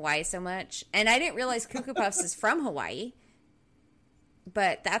they love Hawaii so much. And I didn't realize Cuckoo Puffs is from Hawaii,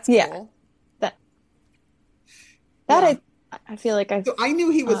 but that's cool. I feel like I knew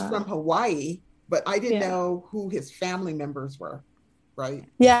he was from Hawaii, but I didn't know who his family members were. Right.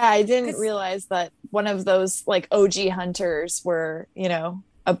 Yeah, I didn't realize that one of those like OG hunters were,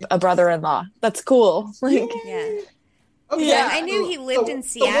 a brother-in-law. That's cool. Like, Okay. Yeah, I knew he lived in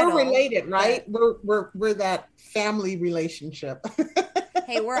Seattle. So we're related, right? We're that family relationship.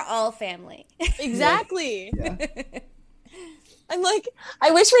 Hey, we're all family. Exactly. Yeah. I'm like,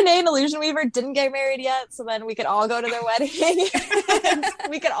 I wish Renee and Illusion Weaver didn't get married yet, so then we could all go to their wedding.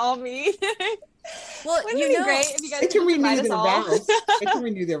 We could all meet. Well, wouldn't it be great if you guys can renew their vows. They can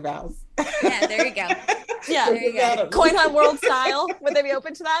renew their vows. Yeah, there you go. Yeah, there you go. Coin Hunt World style. Would they be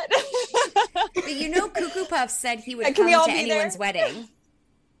open to that? But Cuckoo Puff said he would come to anyone's wedding.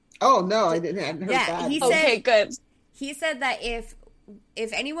 Oh no, I hadn't heard that. He said, okay, good. He said that if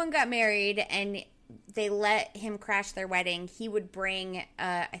anyone got married and they let him crash their wedding, he would bring,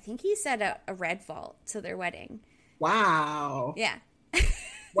 I think he said a red vault to their wedding. Wow. Yeah.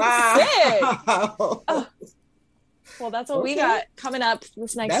 Wow. Oh. Well, that's what we got coming up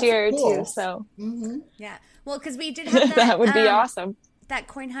this next year too. So yeah. Well, because we did have that. That would be awesome. That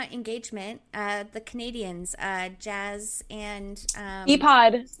coin hunt engagement, the Canadians, Jazz and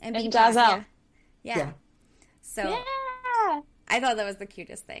Epod and Jazelle. Yeah. So yeah. I thought that was the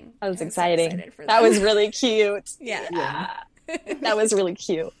cutest thing. That was exciting. That was really cute. Yeah. That was really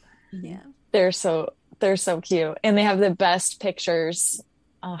cute. Yeah. They're so cute. And they have the best pictures.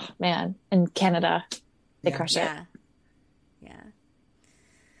 Oh man. In Canada. They crush it. Yeah.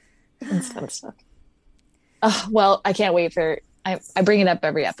 It's fun stuff. Oh, well, I can't wait for I bring it up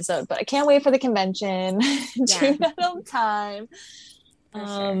every episode, but I can't wait for the convention. June at time.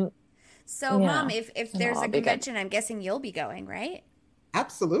 Sure. So, Mom, if there's a convention, I'm guessing you'll be going, right?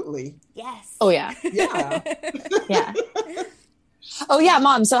 Absolutely. Yes. Oh, yeah. Yeah. Yeah. Oh, yeah,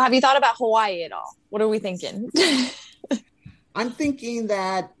 Mom. So have you thought about Hawaii at all? What are we thinking? I'm thinking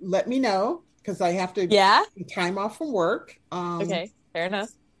that let me know because I have to take time off from work. Okay. Fair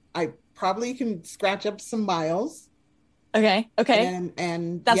enough. I probably can scratch up some miles. Okay.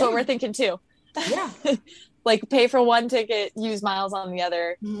 And that's what we're thinking too. Yeah. Like pay for one ticket, use miles on the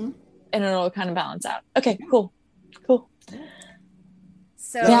other. Mm-hmm. And it'll kind of balance out. Okay, cool.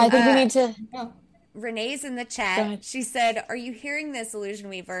 So I think we need to. Renee's in the chat. She said, "Are you hearing this, Illusion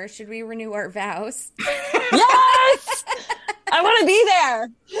Weaver? Should we renew our vows?" Yes, I want to be there.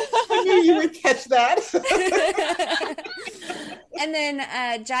 I knew you would catch that. And then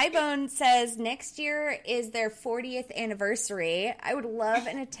Jybone says, "Next year is their 40th anniversary. I would love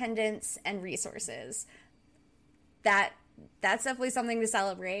an attendance and resources." That's definitely something to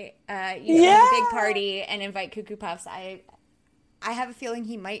celebrate. Have a big party and invite Cuckoo Puffs. I have a feeling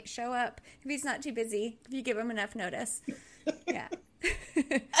he might show up if he's not too busy, if you give him enough notice. Yeah.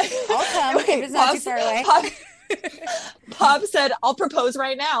 I'll come if it's not too far away. Pop said, I'll propose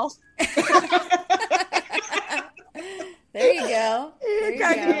right now. There you go.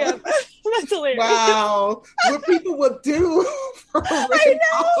 That's hilarious. Wow. What people would do for a I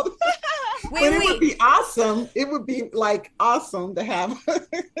know. But it would be awesome. It would be like awesome to have.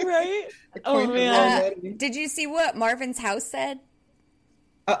 Right? Oh, man. Did you see what Marvin's house said?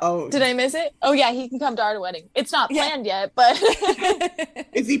 Uh-oh. Did I miss it? Oh, yeah. He can come to our wedding. It's not planned yet, but.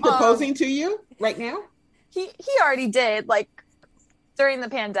 Is he proposing to you right now? He already did, like, during the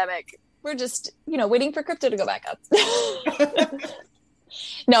pandemic. We're just, waiting for crypto to go back up.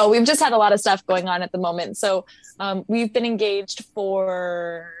 No, we've just had a lot of stuff going on at the moment. So we've been engaged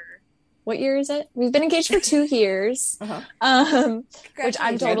for what year is it? We've been engaged for 2 years, which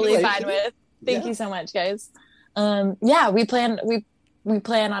I'm totally fine with. Thank you so much, guys. We plan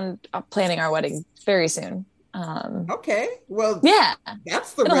on planning our wedding very soon. Okay, well,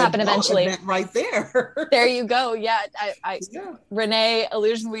 that's the it'll happen eventually, event right there. There you go. Yeah, Renee,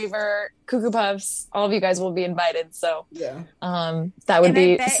 Illusion Weaver, Cuckoo Puffs, all of you guys will be invited. So that would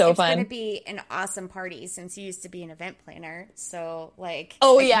be so fun. It's going to be an awesome party since you used to be an event planner. So like, I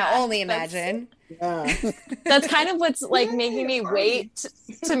can only imagine. That's kind of what's like making me wait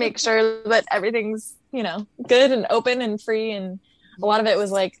to make sure that everything's good and open and free. And a lot of it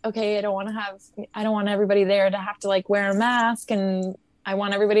was like, okay, I don't want everybody there to have to like wear a mask, and I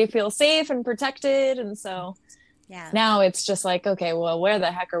want everybody to feel safe and protected. And so now it's just like, okay, well, where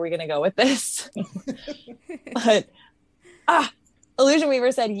the heck are we going to go with this? But Illusion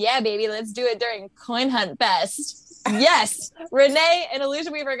Weaver said, yeah, baby, let's do it during Coin Hunt Fest. Yes, Renee and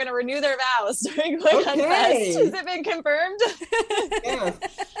Illusion Weaver are going to renew their vows during Coin Hunt Fest. Has it been confirmed? Yes.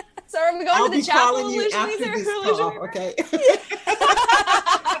 So are we going to the chapel, Illusion Weaver? Okay.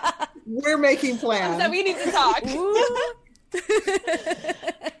 We're making plans. So we need to talk.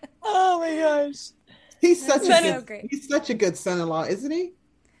 Oh my gosh. He's such a good son-in-law, isn't he?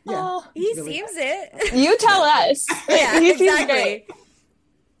 Yeah. Oh, he really seems it. You tell us. Yeah, he exactly. Seems great.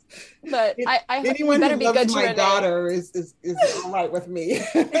 But I anyone better who be loves good to my Renee. daughter is all right with me.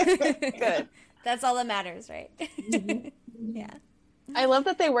 Good. That's all that matters, right? Yeah. I love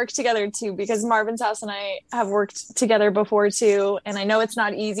that they work together too, because Marvin's house and I have worked together before too. And I know it's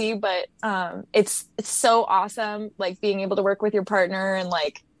not easy, but it's so awesome. Like being able to work with your partner and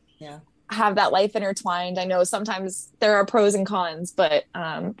like have that life intertwined. I know sometimes there are pros and cons, but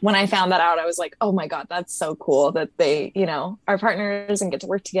when I found that out, I was like, oh my God, that's so cool that they, are partners and get to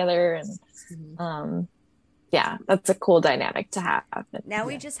work together. And that's a cool dynamic to have. Now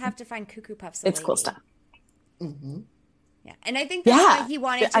we just have to find Cuckoo Puffs. It's cool stuff. Mm-hmm. Yeah, and I think that's why he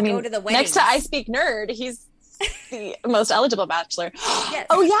wanted to go to the wedding. Next to I Speak Nerd, he's the most eligible bachelor. Yes.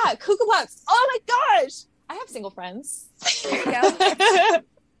 Oh yeah, Cuckoo Puffs. Oh my gosh, I have single friends. There you go.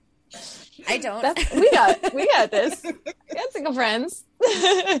 I don't. We got this. We got single friends.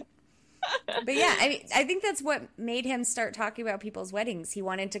 But yeah, I think that's what made him start talking about people's weddings. He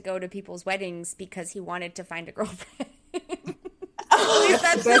wanted to go to people's weddings because he wanted to find a girlfriend. At least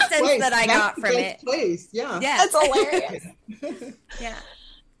that's the sense that I got from it. Place. Yeah. That's hilarious. Yeah.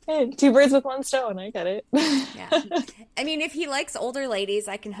 Hey, 2 birds with 1 stone. I get it. Yeah. I mean, if he likes older ladies,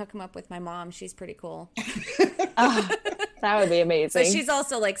 I can hook him up with my mom. She's pretty cool. That would be amazing. But she's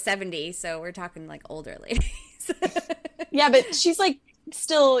also like 70, so we're talking like older ladies. Yeah, but she's like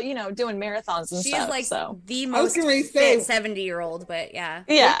still, doing marathons and she stuff. Is like so. the most fit 70-year-old, but yeah.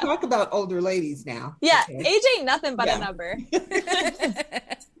 Let's talk about older ladies now. Yeah, okay. Age ain't nothing but a number.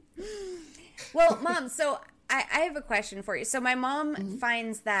 Well, Mom, so I have a question for you. So my mom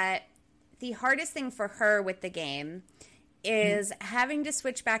finds that the hardest thing for her with the game is having to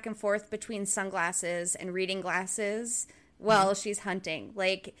switch back and forth between sunglasses and reading glasses while she's hunting.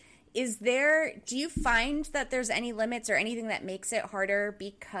 Like, do you find that there's any limits or anything that makes it harder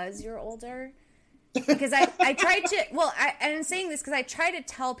because you're older? Because I tried to, I'm saying this because I try to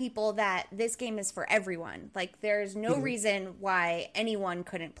tell people that this game is for everyone. Like, there's no reason why anyone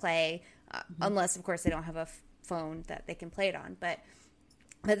couldn't play, unless, of course, they don't have a phone that they can play it on. But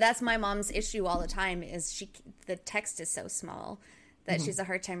that's my mom's issue all the time is the text is so small that she has a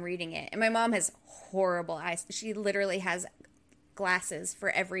hard time reading it. And my mom has horrible eyes. She literally has glasses for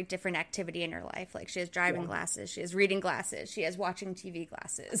every different activity in her life. Like, she has driving glasses, she has reading glasses, she has watching TV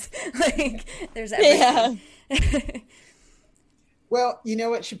glasses. Like, there's everything. Yeah. Well, you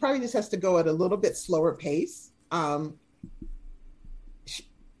know what? She probably just has to go at a little bit slower pace.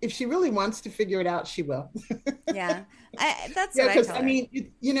 If she really wants to figure it out, she will. Yeah. That's what I tell her. I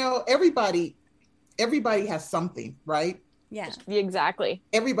mean, everybody has something, right? Yeah. Exactly.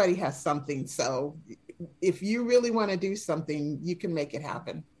 Everybody has something. So if you really want to do something, you can make it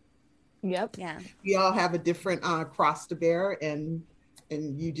happen. Yep. Yeah. We all have a different cross to bear, and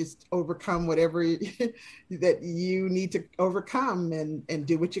you just overcome whatever that you need to overcome and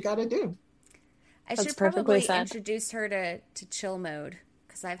do what you got to do. I should probably introduce her to chill mode,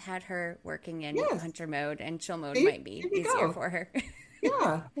 because I've had her working in hunter mode, and chill mode might be easier for her.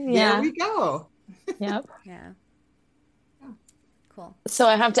 Yeah. There we go. Yep. Yeah. Cool. So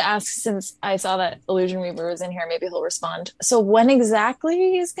I have to ask, since I saw that Illusion Weaver was in here, maybe he'll respond. So when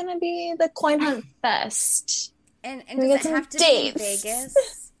exactly is going to be the Coin Hunt Fest? And does it have to be in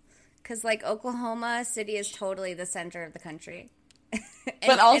Vegas? Because like Oklahoma City is totally the center of the country.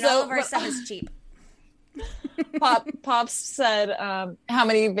 And all of our stuff is cheap. Pops said, how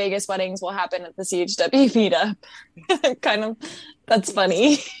many Vegas weddings will happen at the CHW meetup? Kind of, that's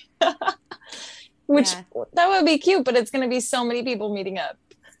funny. Which that would be cute, but it's going to be so many people meeting up.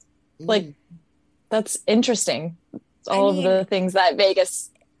 Like, that's interesting. It's all of the things that Vegas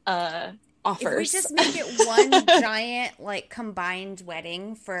offers. If we just make it one giant, like, combined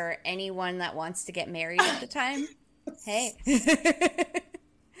wedding for anyone that wants to get married at the time, hey.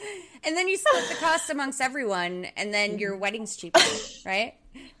 And then you split the cost amongst everyone, and then your wedding's cheaper, right?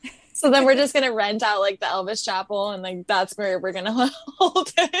 So then we're just going to rent out, like, the Elvis Chapel, and, like, that's where we're going to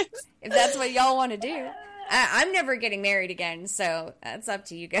hold it. If that's what y'all want to do. I'm never getting married again, so that's up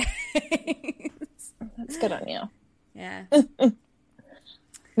to you guys. That's good on you. Yeah.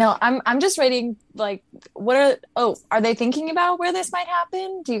 No, I'm just writing, like, are they thinking about where this might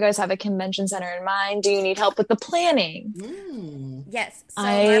happen? Do you guys have a convention center in mind? Do you need help with the planning? Yes. So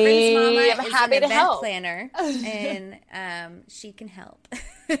Marvin's mama is happy an to event help. planner, and she can help.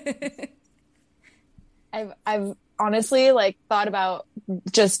 I've honestly, like, thought about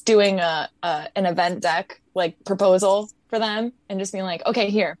just doing an event deck, like, proposal for them, and just being like, okay,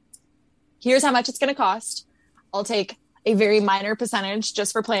 here's how much it's going to cost. I'll take a very minor percentage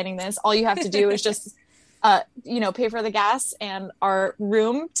just for planning this. All you have to do is just, pay for the gas and our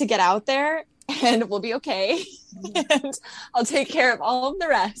room to get out there, and we'll be okay. And I'll take care of all of the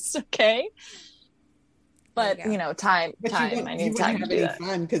rest. Okay. But time. I need time to do that.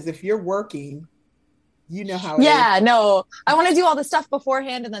 Fun because if you're working, you know how it is. No, I want to do all the stuff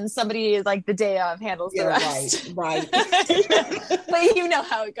beforehand, and then somebody, like, the day of handles the rest. Right. But you know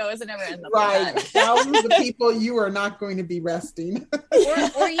how it goes. It never ends up right. Like Thousands of people, you are not going to be resting.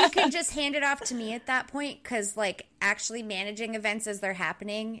 or you can just hand it off to me at that point, because, like, actually managing events as they're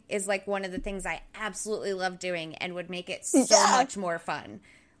happening is, like, one of the things I absolutely love doing and would make it so much more fun.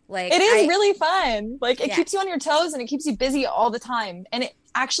 Like, it is really fun. Like, it keeps you on your toes, and it keeps you busy all the time. And it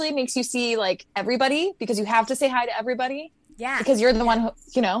actually makes you see, like, everybody, because you have to say hi to everybody. Yeah. Because you're the one who,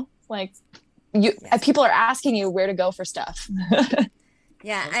 people are asking you where to go for stuff.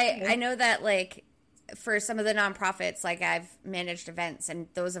 Yeah. I know that, like, for some of the nonprofits, like, I've managed events, and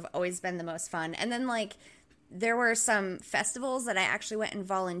those have always been the most fun. And then, like, there were some festivals that I actually went and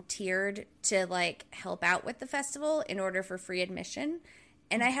volunteered to, like, help out with the festival in order for free admission.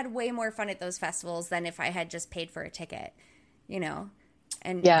 And I had way more fun at those festivals than if I had just paid for a ticket,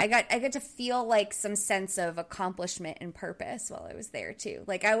 And I got to feel, like, some sense of accomplishment and purpose while I was there too.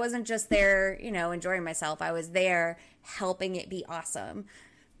 Like, I wasn't just there, enjoying myself. I was there helping it be awesome.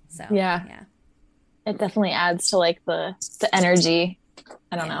 So yeah. It definitely adds to, like, the energy.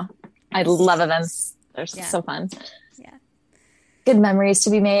 I don't know. I love events. They're so fun. Yeah. Good memories to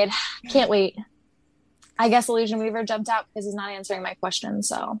be made. Can't wait. I guess Illusion Weaver jumped out because he's not answering my question,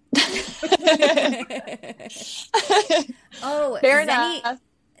 so. Oh, fair enough.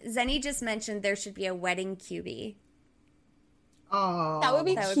 Zenny just mentioned there should be a wedding QB. Oh, that would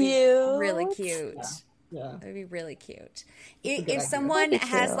be cute. Be really cute. Yeah. That would be really cute. If someone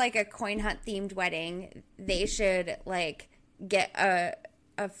has, like, a coin hunt themed wedding, they should, like, get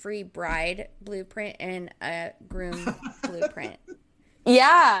a free bride blueprint and a groom blueprint.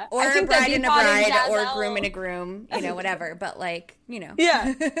 Yeah. Or a bride and a bride, or a groom and a groom, whatever. But, like,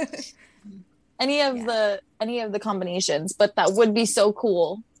 Yeah. Any of the combinations, but that would be so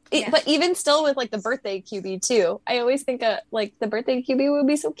cool. But even still with, like, the birthday QB too. I always think like the birthday QB would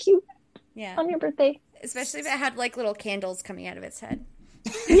be so cute. Yeah. On your birthday. Especially if it had, like, little candles coming out of its head.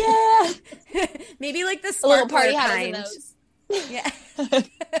 Yeah. Maybe, like, the sparkler party kind. Yeah.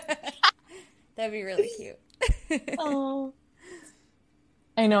 That'd be really cute. Oh.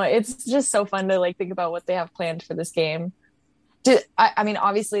 I know, it's just so fun to, like, think about what they have planned for this game. I mean,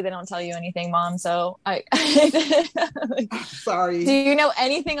 obviously they don't tell you anything, Mom, so sorry. Do you know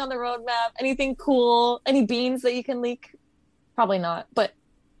anything on the roadmap? Anything cool? Any beans that you can leak? Probably not, but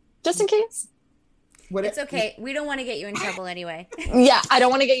just in case. It's okay. We don't want to get you in trouble anyway. Yeah, I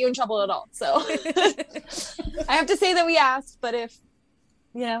don't want to get you in trouble at all. So I have to say that we asked, but if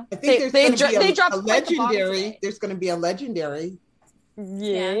I think they dropped a legendary. There's going to be a legendary.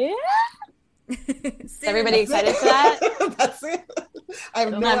 Yeah. Is everybody excited for that? That's it. I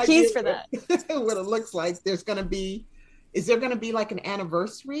have no idea keys for that. What it looks like. Is there going to be, like, an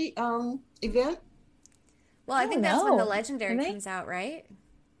anniversary event? Well, I think that's when the legendary comes out, right?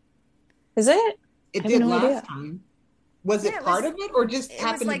 Is it? It did last time. Was it part of it, or just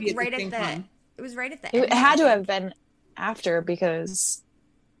happened to be at the same time? It was right at the end. It had to have been after because,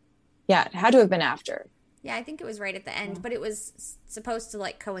 it had to have been after. Yeah, I think it was right at the end, but it was supposed to,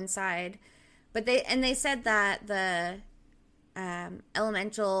 like, coincide. But they said that the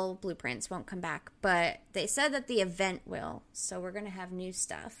Elemental Blueprints won't come back, but they said that the event will. So we're going to have new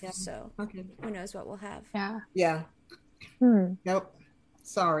stuff. Yeah. So who knows what we'll have. Yeah. Yeah. Nope.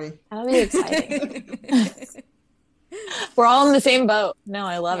 Sorry. That'll be exciting. We're all in the same boat. No,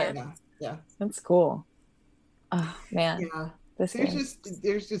 I love it. Yeah. That's cool. Oh, man. Yeah.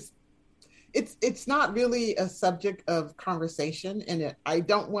 There's just it's not really a subject of conversation, and I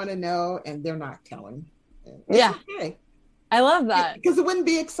don't want to know, and they're not telling. It's okay. I love that. Because it wouldn't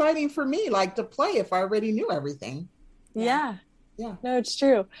be exciting for me, like, to play if I already knew everything. Yeah. No, it's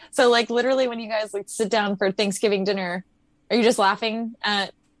true. So, like, literally when you guys like sit down for Thanksgiving dinner, are you just laughing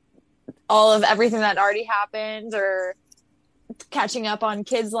at all of everything that already happened, or catching up on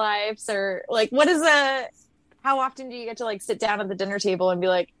kids' lives, or like, how often do you get to like sit down at the dinner table and be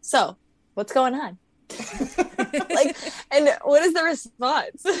like, so what's going on? Like, and what is the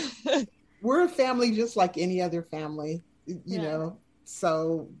response? We're a family just like any other family, you know,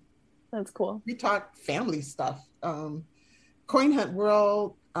 so that's cool. We talk family stuff. Coin Hunt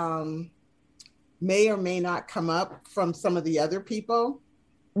World may or may not come up from some of the other people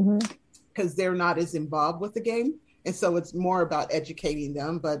because they're not as involved with the game. And so it's more about educating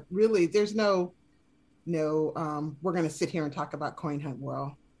them. But really, there's no, we're going to sit here and talk about Coin Hunt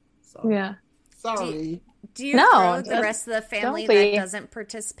World. So, sorry. Do you throw the rest of the family that doesn't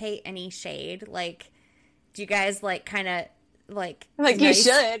participate any shade? Like, do you guys like kind of like you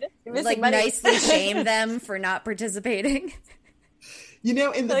should like nicely shame them for not participating? You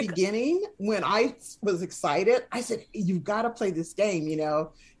know, in the beginning, when I was excited, I said, you've got to play this game, you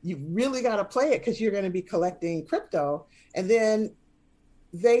know, you really got to play it because you're going to be collecting crypto. And then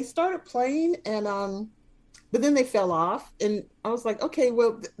they started playing, and but then they fell off, and I was like, okay,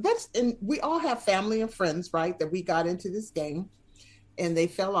 well, and we all have family and friends, right, that we got into this game, and they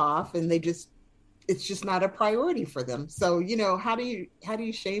fell off, and it's just not a priority for them. So, you know, how do you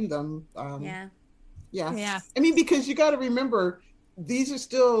shame them? Yeah. I mean, because you got to remember, these are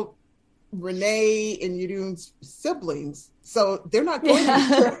still Renee and Yudun's siblings, so they're not going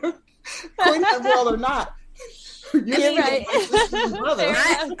to Coin Hunt World or not. You're right.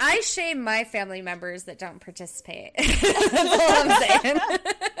 I shame my family members that don't participate. That's all I'm saying.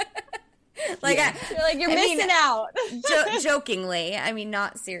 You're missing out. Jokingly, I mean,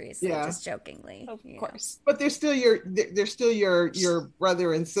 not seriously, just jokingly, of course. But they're still your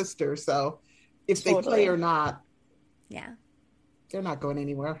brother and sister. So if they play or not, they're not going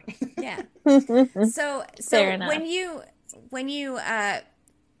anywhere. So when you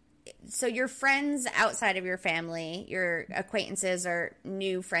so your friends outside of your family, your acquaintances or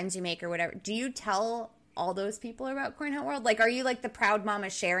new friends you make or whatever, do you tell all those people about Coin Hunt World? Like, are you like the proud mama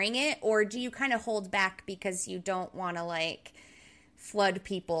sharing it, or do you kind of hold back because you don't want to like flood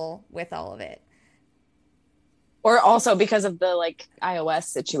people with all of it? Or also because of the like iOS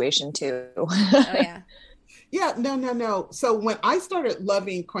situation too. Yeah, no. So when I started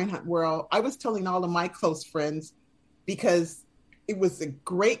loving Coin Hunt World, I was telling all of my close friends because it was a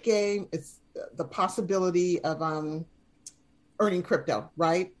great game. It's the possibility of earning crypto,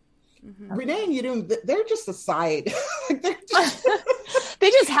 right? Renee and Yudun, they're just a side. They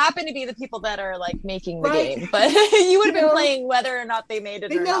just happen to be the people that are like making the game, but you would have been playing whether or not they made it.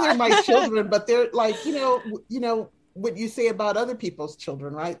 They know they're my children, but they're like, you know what you say about other people's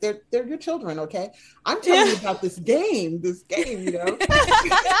children, right? They're your children, okay? I'm telling you about this game, you know.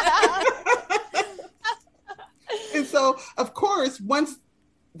 And so, of course, once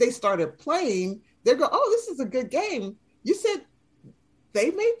they started playing, they go, "Oh, this is a good game." You said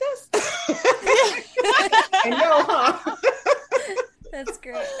they made this? I know, huh? That's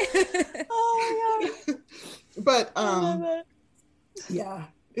great. Oh my god! But yeah,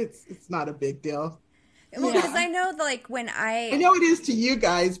 it's not a big deal. Well, because I know, like, I know it is to you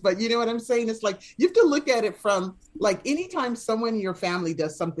guys, but you know what I'm saying? It's like, you have to look at it from, like, anytime someone in your family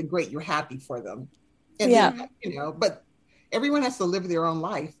does something great, you're happy for them. And then, you know, but everyone has to live their own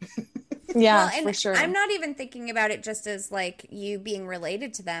life. For sure. I'm not even thinking about it just as, like, you being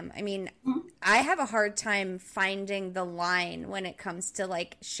related to them. I mean, I have a hard time finding the line when it comes to,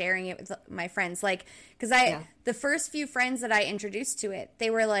 like, sharing it with my friends. Like, because the first few friends that I introduced to it, they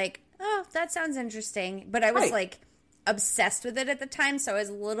were like, oh, that sounds interesting. But I was like obsessed with it at the time. So I was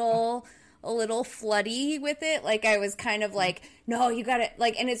a little floody with it. Like I was kind of like, no, you got it.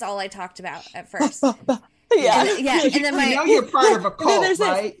 Like, and it's all I talked about at first. And then now you're part of a cult,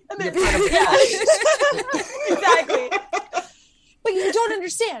 right? Exactly. But you don't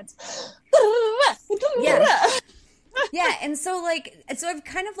understand. Yeah, and so I've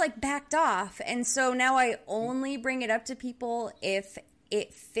kind of like backed off. And so now I only bring it up to people if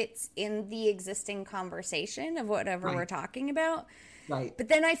it fits in the existing conversation of whatever we're talking about. Right. But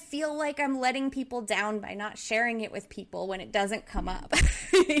then I feel like I'm letting people down by not sharing it with people when it doesn't come up.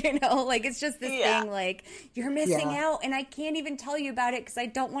 You know, like it's just this thing like you're missing out and I can't even tell you about it because I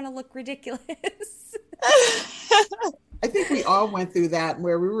don't want to look ridiculous. I think we all went through that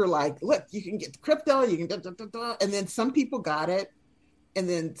where we were like, look, you can get crypto, you can and then some people got it and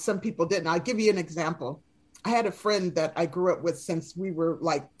then some people didn't. I'll give you an example. I had a friend that I grew up with since we were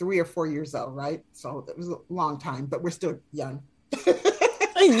like 3 or 4 years old, right? So it was a long time, but we're still young.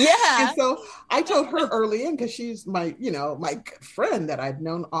 Yeah. And so I told her early in, because she's my, you know, my friend that I've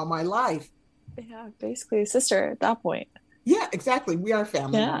known all my life. Yeah, basically a sister at that point. Yeah, exactly. We are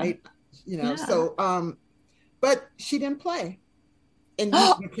family, right? You know, so, but she didn't play. And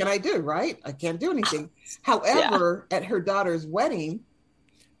what can I do, right? I can't do anything. However, at her daughter's wedding,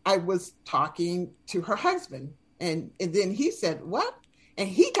 I was talking to her husband. And then he said, what? And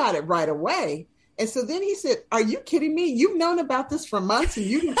he got it right away. And so then he said, are you kidding me? You've known about this for months and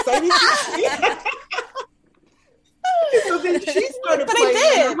you didn't say anything? So then she started playing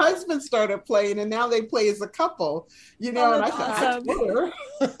and her husband started playing and now they play as a couple, you know, and I told her.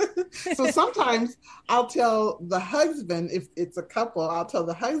 So sometimes I'll tell the husband, if it's a couple, I'll tell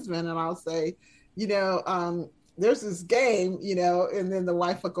the husband and I'll say, you know, there's this game, you know, and then the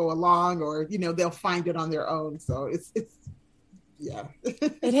wife will go along or, you know, they'll find it on their own. So it's yeah.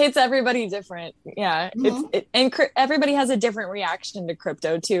 It hits everybody different. Yeah. And everybody has a different reaction to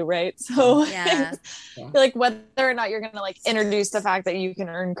crypto too, right? So like whether or not you're going to like introduce the fact that you can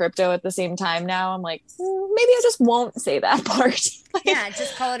earn crypto at the same time now, I'm like, maybe I just won't say that part. Like,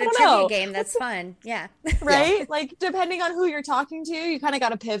 just call it a trivia game. That's fun. Yeah. Right? Yeah. Like depending on who you're talking to, you kind of got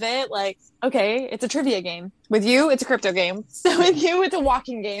to pivot. Like, okay, it's a trivia game. With you, it's a crypto game. So with you, it's a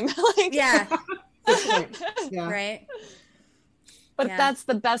walking game. Like, right. But that's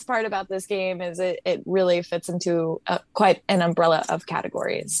the best part about this game is it really fits into quite an umbrella of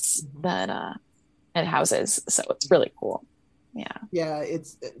categories that it houses. So it's really cool. Yeah. Yeah.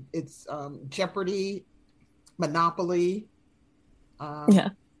 It's Jeopardy, Monopoly.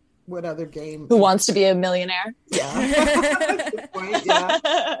 What other game? Who Wants to Be a Millionaire? Yeah. Good point.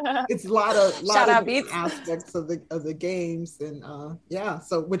 Yeah. It's a lot of aspects of the games and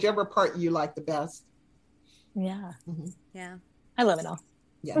so whichever part you like the best. Yeah. Mm-hmm. Yeah. I love it all.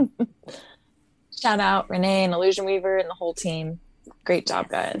 Yeah. Shout out Renee and Illusion Weaver and the whole team. Great job,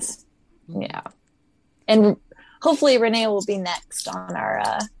 guys. Yeah. And hopefully Renee will be next on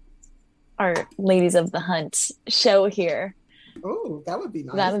our Ladies of the Hunt show here. Oh, that would be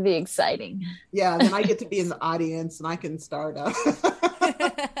nice. That would be exciting. Yeah, then I get to be in the audience and I can start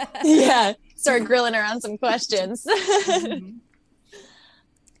start grilling her on some questions.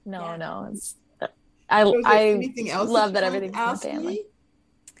 No, it's I love that everything's my family.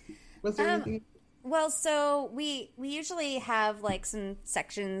 Was there anything? Well, so we usually have like some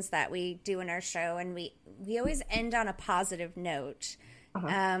sections that we do in our show, and we always end on a positive note.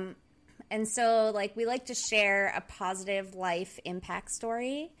 And so like we like to share a positive life impact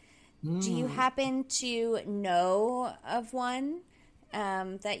story. Do you happen to know of one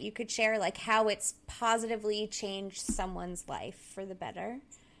that you could share, like how it's positively changed someone's life for the better?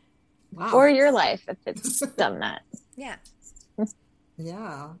 Wow. Or your life if it's done that. Yeah.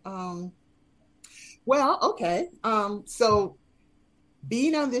 Yeah. Well, okay. So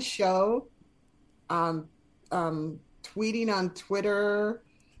being on this show, tweeting on Twitter,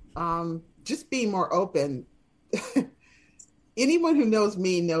 just being more open. Anyone who knows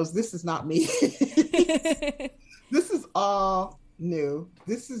me knows this is not me. This is all new.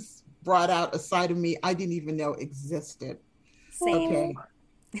 This is brought out a side of me I didn't even know existed. Same. Okay.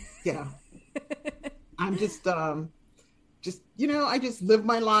 Yeah. I'm just you know, I just live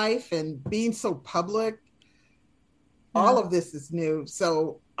my life and being so public, all of this is new.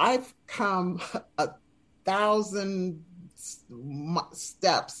 So I've come 1,000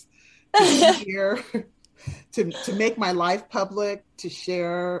 steps to be here, to make my life public, to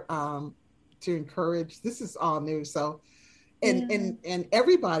share, to encourage. This is all new. So and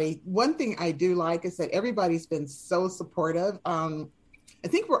everybody, one thing I do like is that everybody's been so supportive. I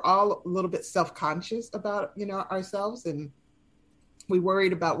think we're all a little bit self-conscious about, you know, ourselves, and we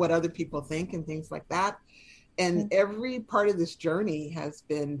worried about what other people think and things like that. And every part of this journey has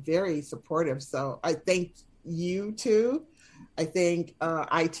been very supportive. So I thank you too. I thank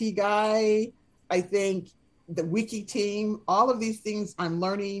IT guy. I think the wiki team, all of these things I'm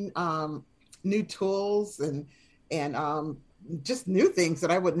learning, new tools and just new things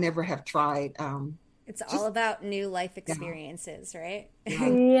that I would never have tried. It's all about new life experiences, right?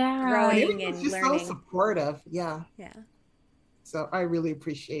 Yeah. Growing and just learning. so supportive. Yeah. Yeah. So I really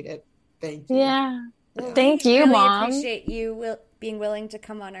appreciate it. Thank you. Yeah. Well, Thank we you, really Mom. appreciate you being willing to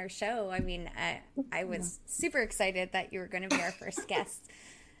come on our show. I mean, I was super excited that you were going to be our first guest.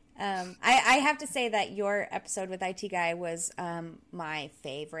 I have to say that your episode with IT Guy was my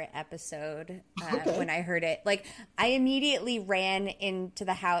favorite episode when I heard it. Like, I immediately ran into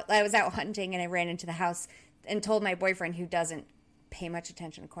the house. I was out hunting and I ran into the house and told my boyfriend, who doesn't pay much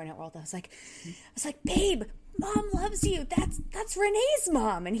attention to Cornet World, I was like, babe, Mom loves you. That's Renee's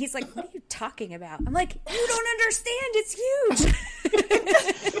mom. And he's like, what are you talking about? I'm like, you don't understand. It's huge.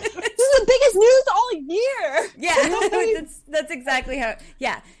 This is the biggest news all year. Yeah, that's exactly how.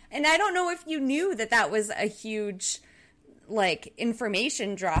 Yeah, and I don't know if you knew that was a huge, like,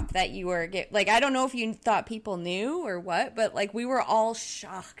 information drop that you were like. I don't know if you thought people knew or what, but like we were all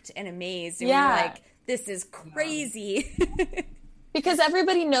shocked and amazed. And we were like, this is crazy. Because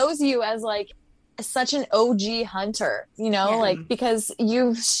everybody knows you as like such an OG hunter, like because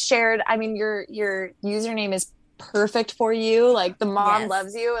you've shared. I mean, your username is perfect for you. Like the Mom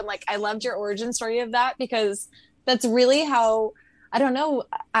loves you, and like I loved your origin story of that, because that's really how, I don't know,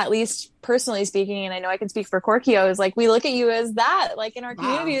 at least personally speaking, and I know I can speak for Corkio, is like we look at you as that, like in our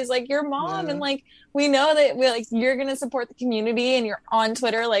community, is like your mom, and like we know that you're gonna support the community, and you're on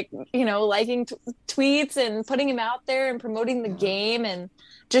Twitter, like liking tweets and putting them out there and promoting the game, and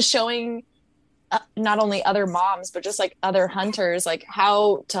just showing not only other moms but just like other hunters like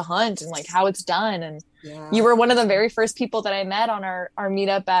how to hunt and like how it's done. And you were one of the very first people that I met on our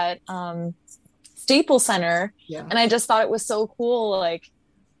meetup at Staples Center, and I just thought it was so cool. Like,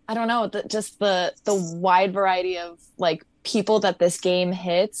 I don't know, just the wide variety of like people that this game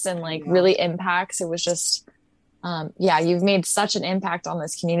hits and like really impacts. It was just you've made such an impact on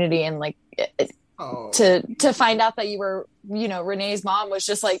this community, and like to find out that you were Renee's mom was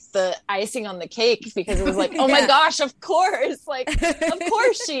just like the icing on the cake, because it was like, oh my gosh, of course, like of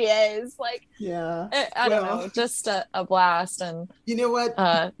course she is, like I don't know, just a blast. And you know what,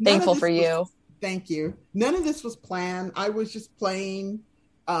 thankful for you. Thank you. None of this was planned. I was just playing.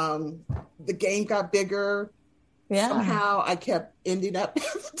 The game got bigger. Somehow I kept ending up at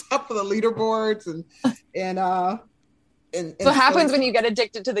the top of the leaderboards, and what happens when you get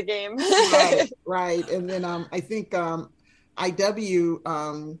addicted to the game. right. And then I think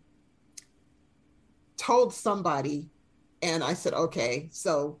IW told somebody, and I said, okay,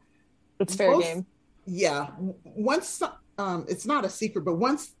 so it's fair game. Yeah. Once it's not a secret, but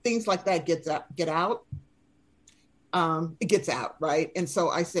once things like that get out, it gets out, right? And so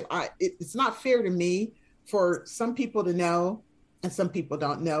I said, it's not fair to me for some people to know and some people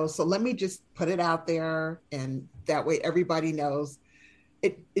don't know. So let me just put it out there, and that way everybody knows.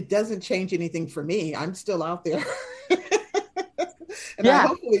 It doesn't change anything for me. I'm still out there. And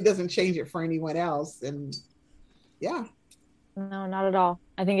hopefully it doesn't change it for anyone else. And no, not at all.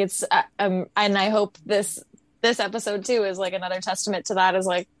 I think it's and I hope this episode too is like another testament to that, is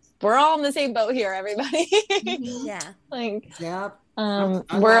like we're all in the same boat here, everybody. I'm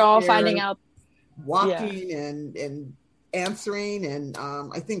we're all finding out, walking and answering. And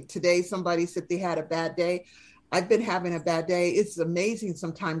I think today somebody said they had a bad day. I've been having a bad day. It's amazing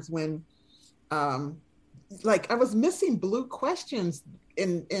sometimes when like I was missing blue questions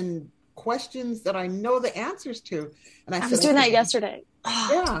in questions that I know the answers to. And I was doing that yesterday.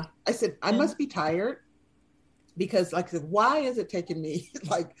 I said, I must be tired, because like I said, why is it taking me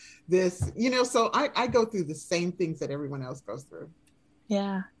like this? So I go through the same things that everyone else goes through.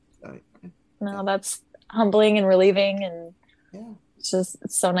 No, that's humbling and relieving, and it's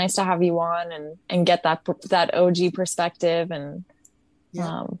so nice to have you on and get that OG perspective. And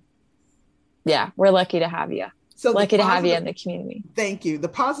we're lucky to have you. So lucky to have you in the community. Thank you. The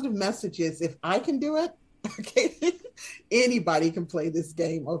positive message is, if I can do it, okay, anybody can play this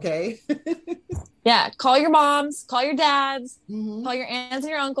game. Okay. Call your moms, call your dads, call your aunts and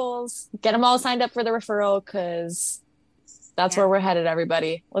your uncles, get them all signed up for the referral, because that's where we're headed,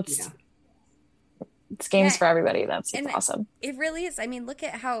 everybody. It's games for everybody. That's awesome. It really is. I mean, look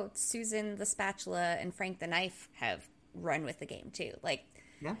at how Susan the Spatula and Frank the Knife have run with the game too. Like,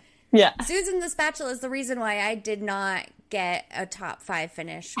 Susan the Spatula is the reason why I did not get a top 5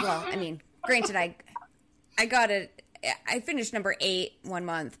 finish. Well, I mean, granted, I finished number 8 one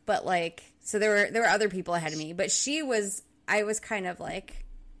month, but like, so there were other people ahead of me, but I was kind of like,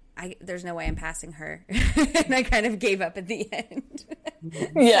 there's no way I'm passing her. And I kind of gave up at the end.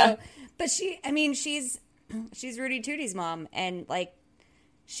 So, but she's Rudy Tootie's mom, and like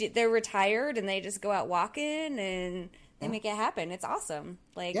they're retired and they just go out walking and they make it happen. It's awesome.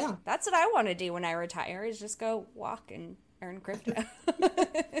 Like that's what I want to do when I retire, is just go walk and earn crypto.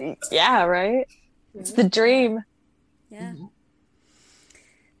 Right. It's the dream.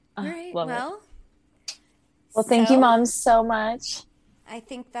 All right. Love well, it. Well, thank you, Mom, so much. I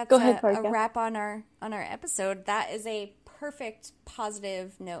think that's a wrap on our episode. That is a perfect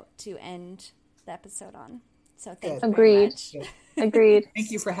positive note to end the episode on. So thank you very much. Agreed.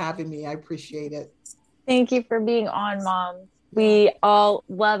 Thank you for having me. I appreciate it. Thank you for being on, Mom. We all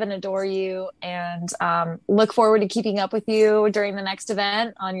love and adore you, and look forward to keeping up with you during the next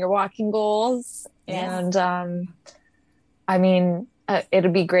event on your walking goals. And I mean,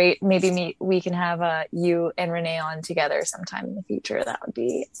 it'll be great. Maybe we can have you and Renee on together sometime in the future. That would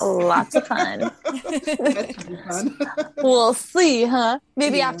be lots of fun. That should be fun. We'll see, huh?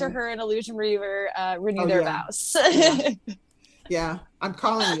 Maybe after her and Illusion Reaver renew their vows. Yeah, I'm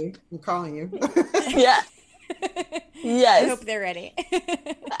calling you. Yeah. Yes. I hope they're ready.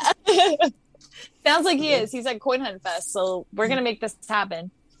 Sounds like he is. He's at Coin Hunt Fest, so we're gonna make this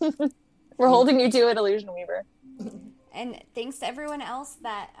happen. We're holding you to it, Illusion Weaver. And thanks to everyone else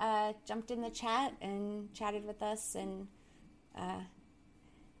that jumped in the chat and chatted with us. And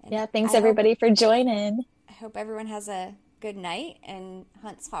thanks everybody for joining. I hope everyone has a good night and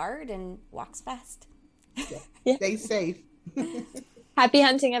hunts hard and walks fast. Stay safe. Happy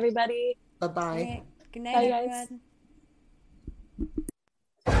hunting, everybody. Bye-bye. Right. Good night, Bye, everyone. guys.